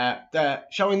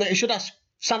 showing that he should ask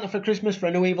Santa for Christmas for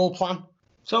a new evil plan.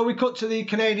 So we cut to the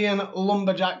Canadian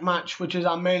Lumberjack match, which is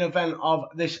our main event of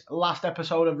this last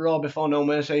episode of Raw Before No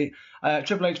Mercy.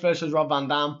 Triple H versus Rob Van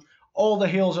Dam. All the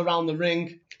heels around the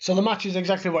ring. So the match is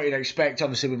exactly what you'd expect.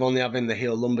 Obviously, we've only having the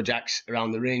heel Lumberjacks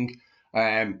around the ring.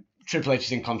 Triple H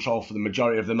is in control for the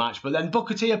majority of the match. But then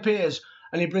Booker T appears,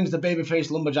 and he brings the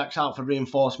babyface Lumberjacks out for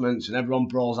reinforcements, and everyone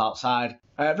brawls outside.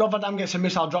 Rob Van Dam gets a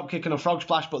missile dropkick and a frog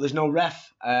splash, but there's no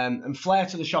ref. And Flair,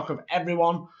 to the shock of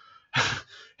everyone,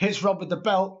 hits Rob with the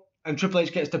belt, and Triple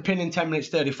H gets the pin in 10 minutes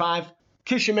 35.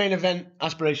 Kiss your main event,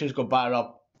 aspirations goodbye,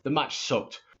 Rob. The match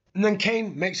sucked. And then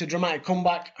Kane makes a dramatic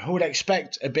comeback. Who would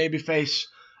expect a babyface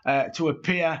to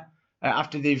appear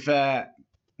after they've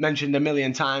mentioned a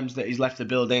million times that he's left the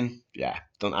building? Yeah,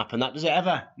 don't happen. That does it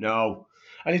ever? No.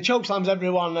 And he chokeslams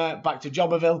everyone back to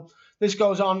Jobberville. This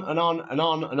goes on and on and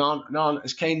on and on and on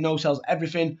as Kane no-sells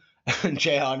everything and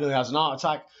JR nearly has an heart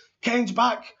attack. Kane's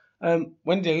back.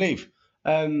 When did he leave?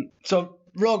 So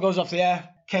Raw goes off the air.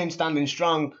 Kane standing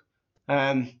strong.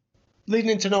 Leading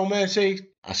into No Mercy.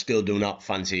 I still do not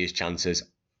fancy his chances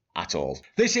at all.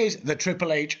 This is the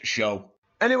Triple H show.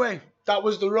 Anyway, that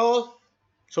was the Raw.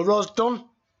 So Raw's done.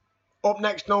 Up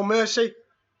next, No Mercy.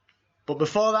 But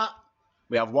before that,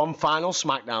 we have one final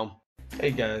SmackDown.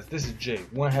 Hey guys, this is Jay,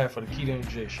 one half of the Keita and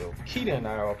Jay Show. Keita and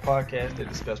I are a podcast that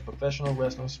discuss professional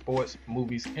wrestling, sports,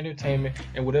 movies, entertainment,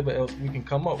 and whatever else we can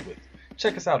come up with.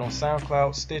 Check us out on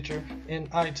SoundCloud, Stitcher,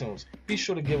 and iTunes. Be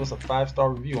sure to give us a 5-star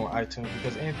review on iTunes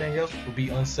because anything else would be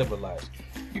uncivilized.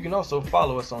 You can also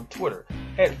follow us on Twitter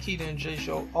at Keita and Jay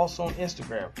Show, also on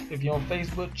Instagram. If you're on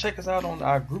Facebook, check us out on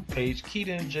our group page,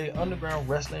 Keita and Jay Underground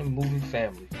Wrestling Movie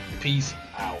Family. Peace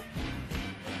out.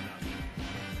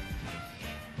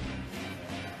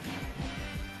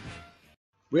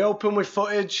 We open with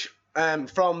footage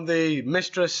from the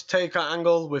Mistress Taker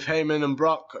angle with Heyman and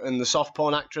Brock and the soft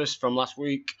porn actress from last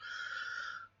week.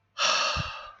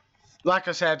 Like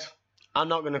I said, I'm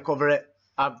not going to cover it.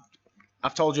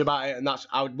 I've told you about it, and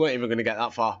I weren't even going to get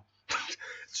that far.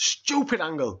 Stupid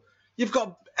angle. You've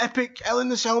got epic Hell in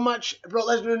the Cell match. Brock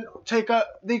Lesnar and Taker.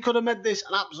 They could have made this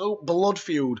an absolute blood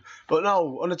feud, but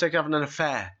no, Undertaker having an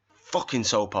affair. Fucking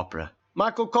soap opera.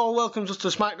 Michael Cole welcomes us to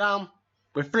SmackDown.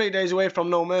 We're 3 days away from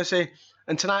No Mercy,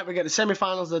 and tonight we get the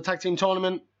semi-finals of the tag team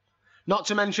tournament. Not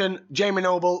to mention Jamie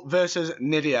Noble versus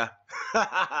Nidia.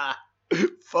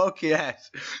 Fuck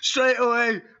yes. Straight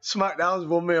away, SmackDown's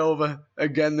won me over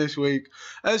again this week.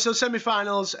 So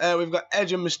semi-finals, we've got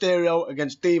Edge and Mysterio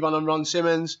against Devon and Ron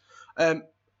Simmons.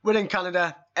 We're in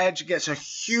Canada. Edge gets a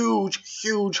huge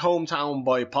hometown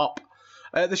boy pop.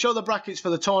 They show the brackets for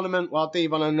the tournament while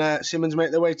Devon and Simmons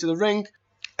make their way to the ring.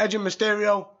 Edge and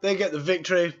Mysterio, they get the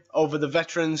victory over the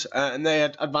veterans and they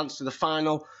advance to the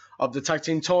final of the tag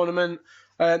team tournament.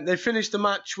 They finished the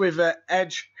match with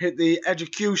Edge hit the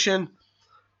Edgecution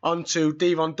onto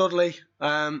Devon Dudley,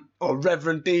 or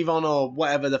Reverend Devon, or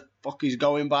whatever the fuck he's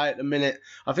going by at the minute.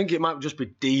 I think it might just be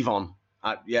Devon.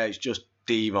 Yeah, it's just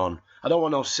Devon. I don't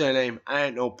want no surname. I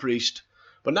ain't no priest.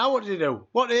 But now what did he do?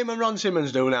 What did him and Ron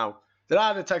Simmons do now? They're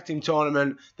out of the tag team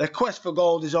tournament. Their quest for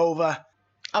gold is over.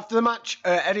 After the match,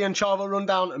 Eddie and Chavo run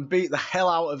down and beat the hell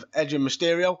out of Edge and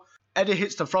Mysterio. Eddie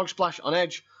hits the frog splash on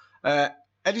Edge.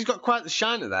 Eddie's got quite the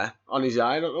shiner there on his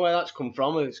eye. I don't know where that's come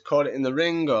from. It's caught it in the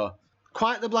ring or...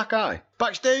 Quite the black eye.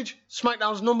 Backstage,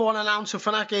 SmackDown's #1 announcer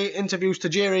Funaki interviews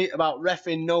Tajiri about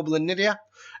reffing Noble and Nidia.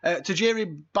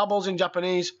 Tajiri babbles in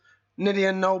Japanese. Nidia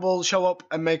and Noble show up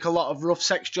and make a lot of rough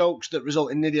sex jokes that result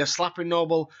in Nidia slapping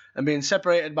Noble and being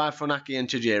separated by Funaki and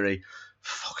Tajiri.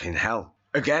 Fucking hell.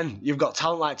 Again, you've got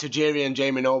talent like Tajiri and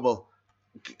Jamie Noble.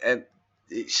 And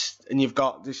you've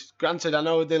got this... Granted, I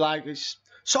know they like... It's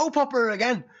soap opera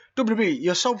again. WB,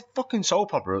 you're so fucking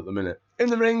soap opera at the minute. In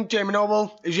the ring, Jamie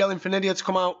Noble is yelling for Nidia to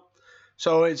come out.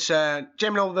 So it's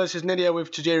Jamie Noble versus Nidia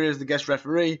with Tajiri as the guest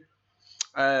referee.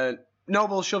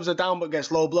 Noble shoves her down but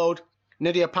gets low blowed.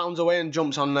 Nidia pounds away and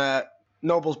jumps on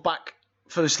Noble's back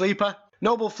for the sleeper.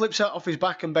 Noble flips her off his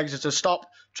back and begs her to stop.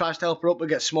 Tries to help her up but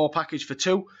gets small package for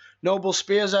 2. Noble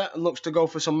spears her and looks to go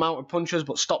for some mounted punches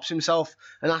but stops himself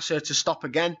and asks her to stop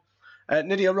again.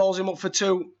 Nidia rolls him up for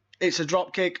 2. It's a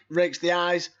drop kick, rakes the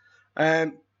eyes.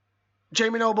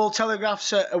 Jamie Noble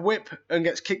telegraphs a whip and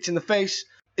gets kicked in the face.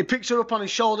 He picks her up on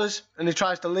his shoulders and he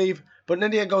tries to leave, but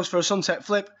Nidia goes for a sunset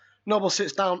flip. Noble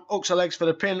sits down, hooks her legs for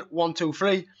the pin, 1, 2,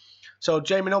 3. So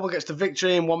Jamie Noble gets the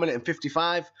victory in 1 minute and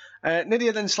 55.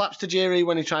 Nidia then slaps Tajiri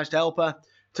when he tries to help her.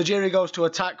 Tajiri goes to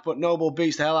attack, but Noble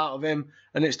beats the hell out of him,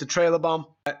 and it's the trailer bomb.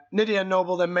 Nidia and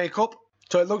Noble then make up,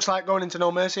 so it looks like going into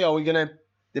No Mercy. Are we gonna?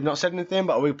 They've not said anything,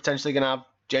 but are we potentially gonna have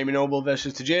Jamie Noble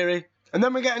versus Tajiri? And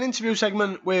then we get an interview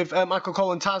segment with Michael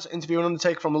Cole and Taz interviewing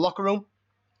Undertaker from the locker room.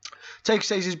 Taker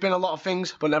says he's been a lot of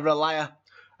things, but never a liar.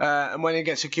 And when he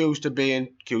gets accused of being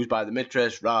accused by the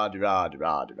mistress, rah.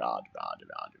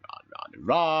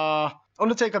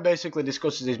 Undertaker basically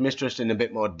discusses his mistress in a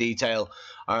bit more detail.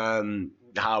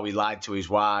 How he lied to his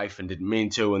wife and didn't mean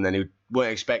to, and then he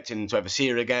weren't expecting to ever see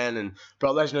her again. And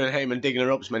Brock Lesnar and Heyman digging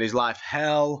her up has made his life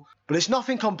hell. But it's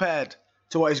nothing compared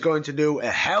to what he's going to do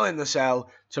at Hell in the Cell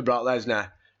to Brock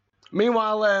Lesnar.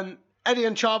 Meanwhile, Eddie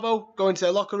and Chavo go into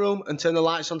their locker room and turn the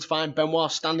lights on to find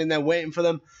Benoit standing there waiting for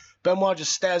them. Benoit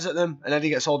just stares at them and Eddie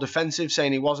gets all defensive,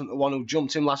 saying he wasn't the one who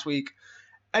jumped him last week.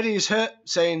 Eddie is hurt,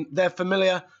 saying they're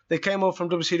familiar. They came over from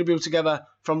WCW together,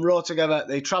 from Raw together,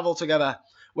 they travelled together.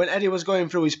 When Eddie was going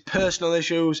through his personal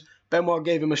issues, Benoit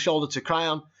gave him a shoulder to cry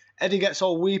on. Eddie gets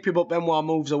all weepy, but Benoit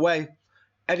moves away.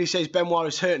 Eddie says Benoit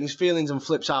is hurting his feelings and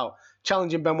flips out,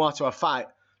 challenging Benoit to a fight.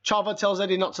 Chavo tells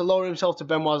Eddie not to lower himself to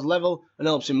Benoit's level and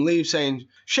helps him leave, saying,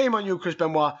 "Shame on you, Chris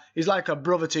Benoit. He's like a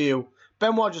brother to you."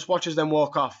 Benoit just watches them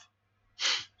walk off.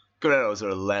 Guerreros are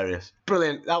hilarious.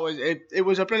 Brilliant. That was it. It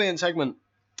was a brilliant segment.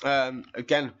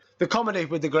 Again, the comedy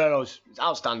with the Guerreros is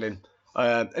outstanding.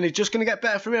 And it's just going to get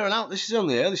better from here on out. This is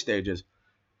only the early stages.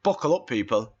 Buckle up,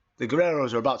 people. The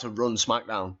Guerreros are about to run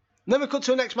SmackDown. And then we cut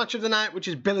to the next match of the night, which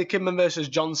is Billy Kidman versus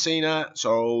John Cena.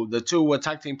 So the two were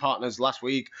tag team partners last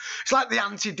week. It's like the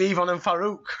anti-Devon and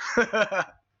Farouk.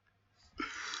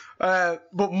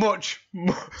 But much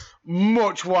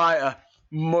whiter.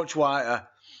 Much whiter.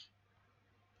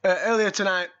 Earlier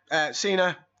tonight,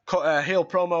 Cena cut a heel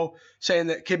promo saying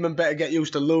that Kidman better get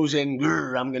used to losing.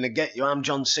 I'm going to get you, I'm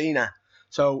John Cena.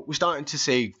 So we're starting to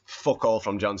see fuck all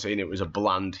from John Cena. It was a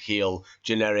bland, heel,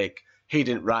 generic, he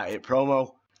didn't write it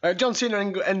promo. John Cena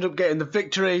ended up getting the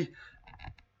victory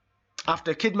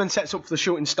after Kidman sets up for the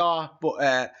shooting star,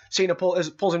 but Cena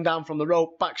pulls him down from the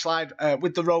rope, backslide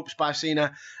with the ropes by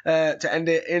Cena to end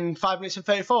it in 5 minutes and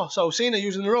 34. So Cena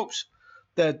using the ropes,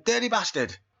 the dirty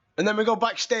bastard. And then we go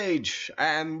backstage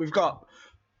and we've got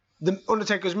the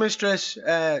Undertaker's mistress,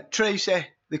 Tracy,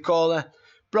 they call her,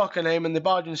 Brock and Heyman, they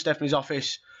barge in Stephanie's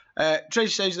office.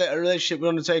 Tracy says that her relationship with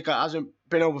Undertaker hasn't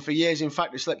been over for years. In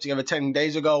fact, they slept together 10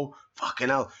 days ago. Fucking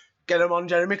hell. Get him on,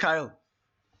 Jeremy Kyle.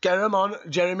 Get him on,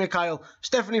 Jeremy Kyle.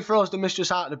 Stephanie throws the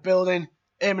mistress out of the building.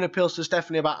 Heyman appeals to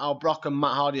Stephanie about how Brock and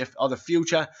Matt Hardy are the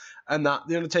future and that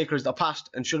the Undertaker is the past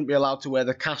and shouldn't be allowed to wear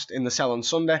the cast in the cell on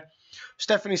Sunday.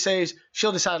 Stephanie says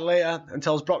she'll decide later and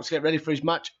tells Brock to get ready for his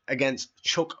match against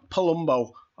Chuck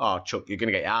Palumbo. Oh, Chuck, you're going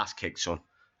to get your ass kicked, son.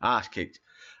 Ass kicked.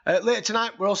 Later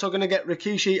tonight, we're also going to get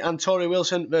Rikishi and Tori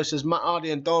Wilson versus Matt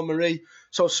Hardy and Dawn Marie.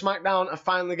 So SmackDown are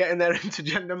finally getting their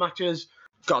intergender matches.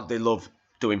 God, they love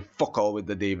doing fuck all with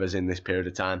the divas in this period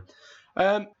of time.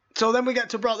 So then we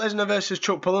get to Brock Lesnar versus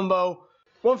Chuck Palumbo.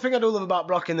 One thing I do love about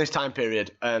Brock in this time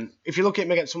period, if you look at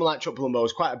him against someone like Chuck Palumbo,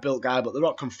 he's quite a built guy, but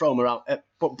Brock can throw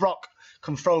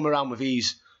him around with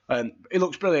ease. He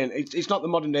looks brilliant. It's not the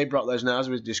modern day Brock Lesnar, as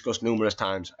we've discussed numerous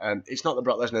times. It's not the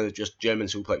Brock Lesnar that's just German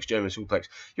suplex.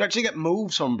 You actually get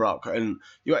moves from Brock, and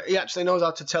he actually knows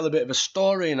how to tell a bit of a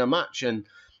story in a match. And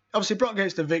obviously Brock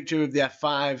gets the victory with the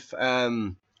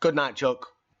F5. Good night, Chuck.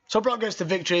 So Brock gets the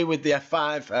victory with the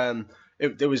F5.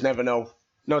 There was never no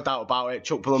doubt about it.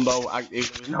 Chuck Palumbo, there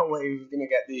was no way he was going to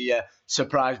get the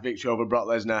surprise victory over Brock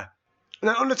Lesnar. And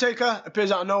then Undertaker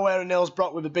appears out of nowhere and nails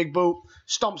Brock with a big boot,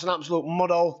 stomps an absolute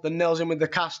mud-hole, then nails him with the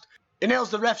cast. He nails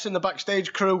the refs and the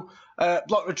backstage crew.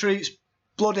 Brock retreats,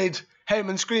 bloodied.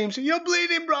 Heyman screams, "You're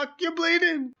bleeding, Brock, you're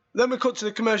bleeding!" Then we cut to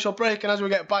the commercial break, and as we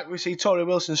get back, we see Tori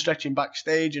Wilson stretching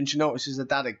backstage, and she notices the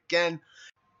dad again.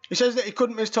 He says that he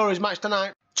couldn't miss Tori's match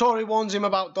tonight. Tori warns him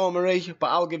about Dawn Marie, but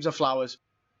Al gives her flowers.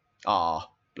 Aw,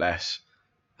 bless.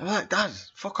 I'm like, Dad,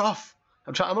 fuck off.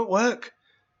 I'm at work.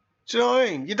 Do you know what I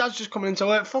mean? Your dad's just coming into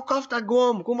work. Fuck off, Dad, go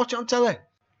home. Go and watch it on telly.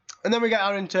 And then we get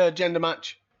our intergender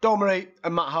match. Dawn Marie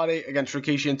and Matt Hardy against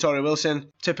Rikishi and Tori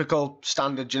Wilson. Typical,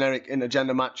 standard, generic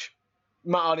intergender match.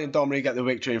 Matt Hardy and Dawn Marie get the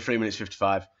victory in 3 minutes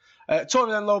 55.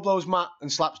 Tori then low blows Matt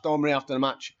and slaps Dawn Marie after the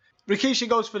match. Rikishi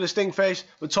goes for the sting face,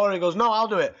 but Tori goes, "No, I'll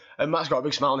do it." And Matt's got a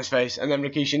big smile on his face. And then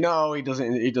Rikishi, no, he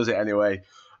doesn't. He does it anyway.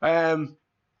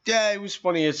 Yeah, it was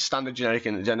one of your standard generic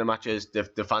intergender matches.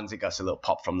 The fans, it gets a little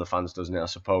pop from the fans, doesn't it? I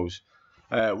suppose.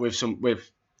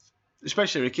 With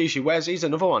especially Rikishi. He's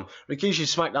another one.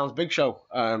 Rikishi's SmackDown's Big Show.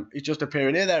 He's just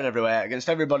appearing here, there, and everywhere against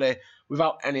everybody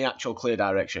without any actual clear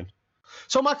direction.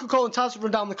 So Michael Cole and Taz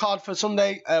run down the card for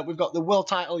Sunday. We've got the World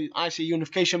Title IC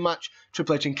Unification match,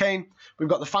 Triple H and Kane. We've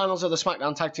got the finals of the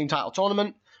SmackDown Tag Team Title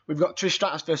Tournament. We've got Trish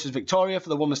Stratus versus Victoria for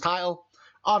the Women's Title.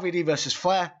 RVD versus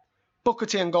Flair. Booker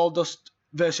T and Goldust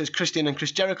versus Christian and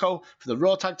Chris Jericho for the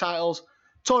Raw Tag Titles.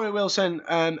 Tori Wilson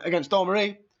against Dawn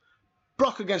Marie.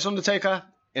 Brock against Undertaker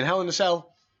in Hell in a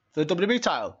Cell for the WWE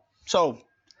title. So,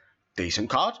 decent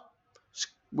card.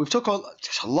 We've took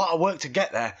just a lot of work to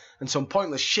get there, and some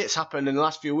pointless shit's happened in the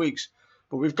last few weeks.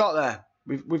 But we've got there.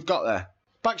 We've got there.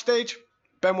 Backstage,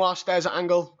 Benoit stares at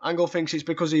Angle. Angle thinks it's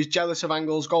because he's jealous of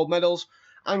Angle's gold medals.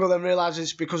 Angle then realises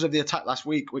it's because of the attack last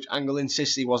week, which Angle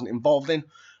insists he wasn't involved in.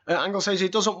 Angle says he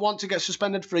doesn't want to get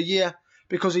suspended for a year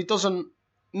because he doesn't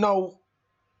know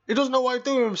what he'd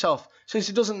do with himself, since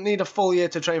he doesn't need a full year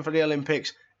to train for the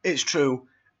Olympics. It's true.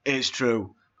 It's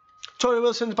true. Tori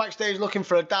Wilson's backstage looking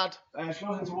for her dad. She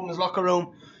goes into the woman's locker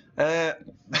room. Al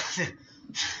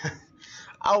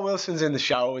Wilson's in the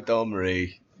shower with Dawn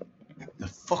Marie. The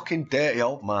fucking dirty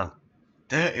old man.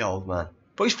 Dirty old man.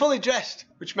 But he's fully dressed,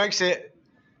 which makes it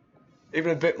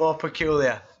even a bit more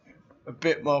peculiar.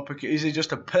 Is he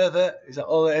just a pervert? Is that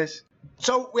all it is?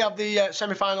 So we have the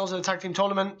semi-finals of the tag team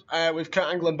tournament with Kurt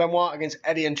Angle and Benoit against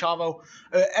Eddie and Chavo.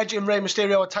 Edge and Rey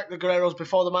Mysterio attack the Guerreros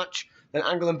before the match. Then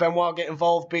Angle and Benoit get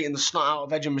involved, beating the snot out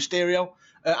of Edge and Mysterio.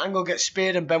 Angle gets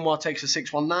speared and Benoit takes a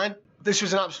 619. This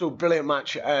was an absolute brilliant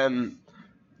match.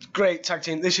 Great tag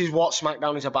team. This is what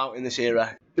SmackDown is about in this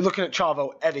era. You're looking at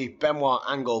Chavo, Eddie, Benoit,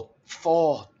 Angle.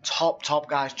 4 top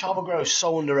guys. Chavo Guerrero is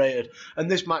so underrated.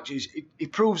 And this match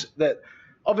it proves that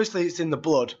obviously it's in the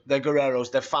blood. They're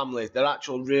Guerreros, they're family, they're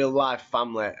actual real life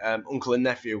family, uncle and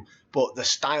nephew. But the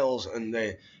styles and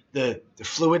the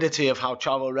fluidity of how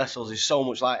Chavo wrestles is so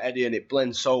much like Eddie, and it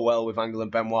blends so well with Angle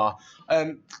and Benoit.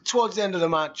 Towards the end of the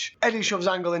match, Eddie shoves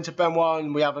Angle into Benoit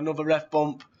and we have another ref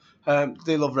bump.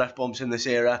 They love ref bumps in this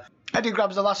era. Eddie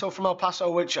grabs the lasso from El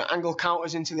Paso, which Angle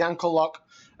counters into the ankle lock.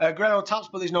 Guerrero taps,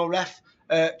 but there's no ref.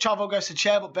 Chavo gets the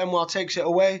chair, but Benoit takes it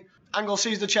away. Angle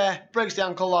sees the chair, breaks the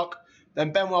ankle lock.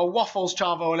 Then Benoit waffles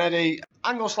Chavo and Eddie.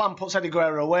 Angle slam puts Eddie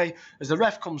Guerrero away as the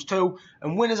ref comes to,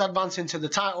 and winners advancing to the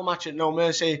title match at No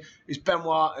Mercy is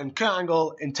Benoit and Kurt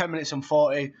Angle in 10 minutes and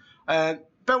 40. Benoit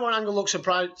and Angle look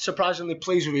surprisingly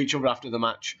pleased with each other after the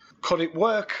match. Could it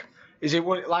work? Is it,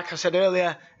 like I said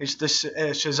earlier, it's the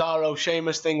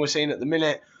Cesaro-Sheamus thing we're seeing at the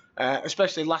minute,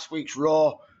 especially last week's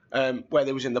Raw, where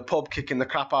they was in the pub kicking the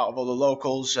crap out of all the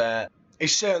locals.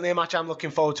 It's certainly a match I'm looking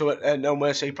forward to at No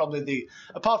Mercy. Probably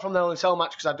apart from the Hell in a Cell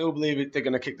match, because I do believe they're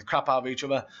going to kick the crap out of each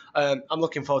other. I'm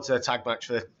looking forward to the tag match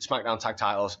for the SmackDown tag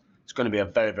titles. It's going to be a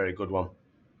very, very good one.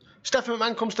 Stephanie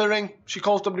McMahon comes to the ring. She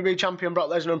calls WWE Champion Brock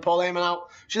Lesnar and Paul Heyman out.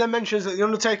 She then mentions that The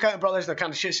Undertaker and Brock Lesnar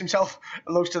kind of shits himself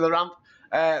and looks to the ramp.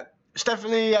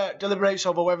 Stephanie deliberates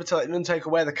over whether to let The Undertaker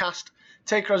wear the cast.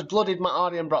 Taker has bloodied Matt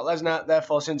Hardy and Brock Lesnar.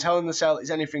 Therefore, since Hell in the Cell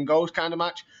is anything goes kind of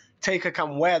match, Taker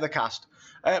can wear the cast.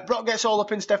 Brock gets all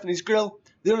up in Stephanie's grill.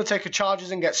 The Undertaker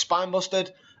charges and gets spine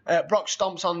busted. Brock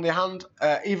stomps on the hand.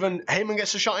 Even Heyman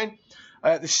gets a shot in.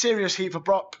 There's serious heat for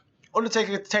Brock.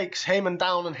 Undertaker takes Heyman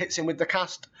down and hits him with the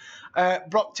cast.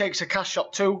 Brock takes a cast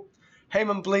shot too.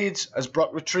 Heyman bleeds as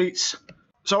Brock retreats.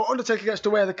 So Undertaker gets to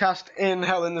wear the cast in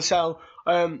Hell in the Cell.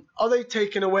 Are they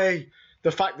taking away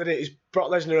the fact that it is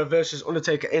Brock Lesnar versus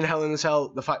Undertaker in Hell in the Cell?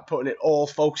 The fact putting it all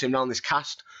focusing around this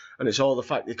cast, and it's all the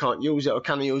fact they can't use it or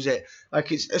can use it.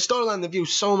 Like, it's a storyline they've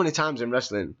used so many times in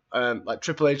wrestling. Like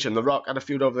Triple H and The Rock had a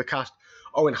feud over the cast.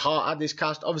 Owen Hart had this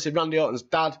cast. Obviously Randy Orton's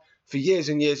dad for years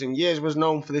and years and years was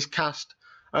known for this cast.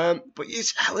 But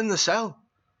it's Hell in the Cell.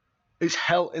 It's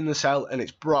Hell in the Cell, and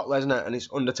it's Brock Lesnar and it's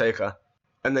Undertaker.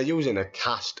 And they're using a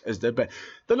cast as their base.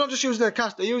 They're not just using a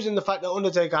cast, they're using the fact that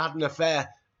Undertaker had an affair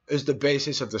as the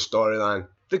basis of the storyline.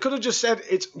 They could have just said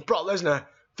it's Brock Lesnar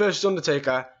versus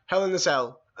Undertaker, Hell in the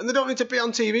Cell, and they don't need to be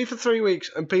on TV for 3 weeks,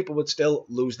 and people would still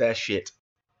lose their shit.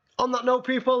 On that note,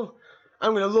 people,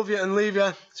 I'm going to love you and leave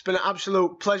you. It's been an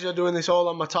absolute pleasure doing this all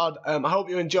on my Todd. I hope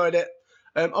you enjoyed it.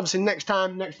 Obviously, next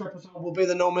episode will be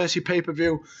the No Mercy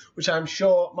pay-per-view, which I'm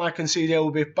sure Mike and CJ will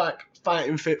be back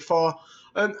fighting fit for.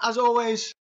 As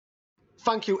always,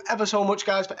 thank you ever so much,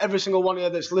 guys, for every single one of you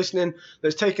that's listening,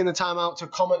 that's taking the time out to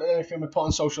comment on anything we put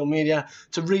on social media,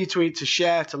 to retweet, to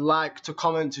share, to like, to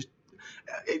comment.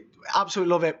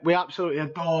 Absolutely love it. We absolutely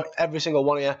adore every single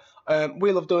one of you.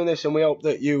 We love doing this, and we hope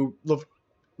that you love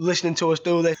listening to us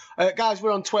do this. Guys,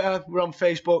 we're on Twitter, we're on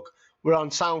Facebook, we're on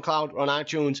SoundCloud, we're on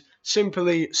iTunes.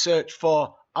 Simply search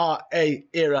for RA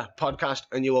Era Podcast,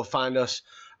 and you will find us.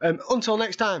 Until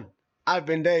next time, I've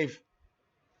been Dave,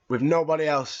 with nobody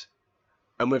else,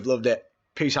 and we've loved it.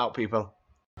 Peace out, people.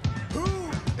 Who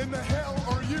in the hell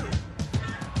are you?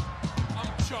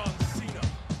 I'm John Cena.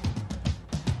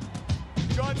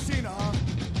 John Cena, huh?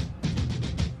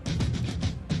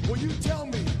 Will you tell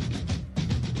me,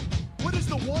 what is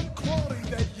the one quality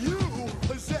that you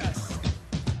possess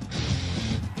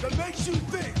that makes you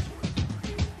think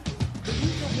that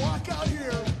you can walk out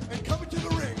here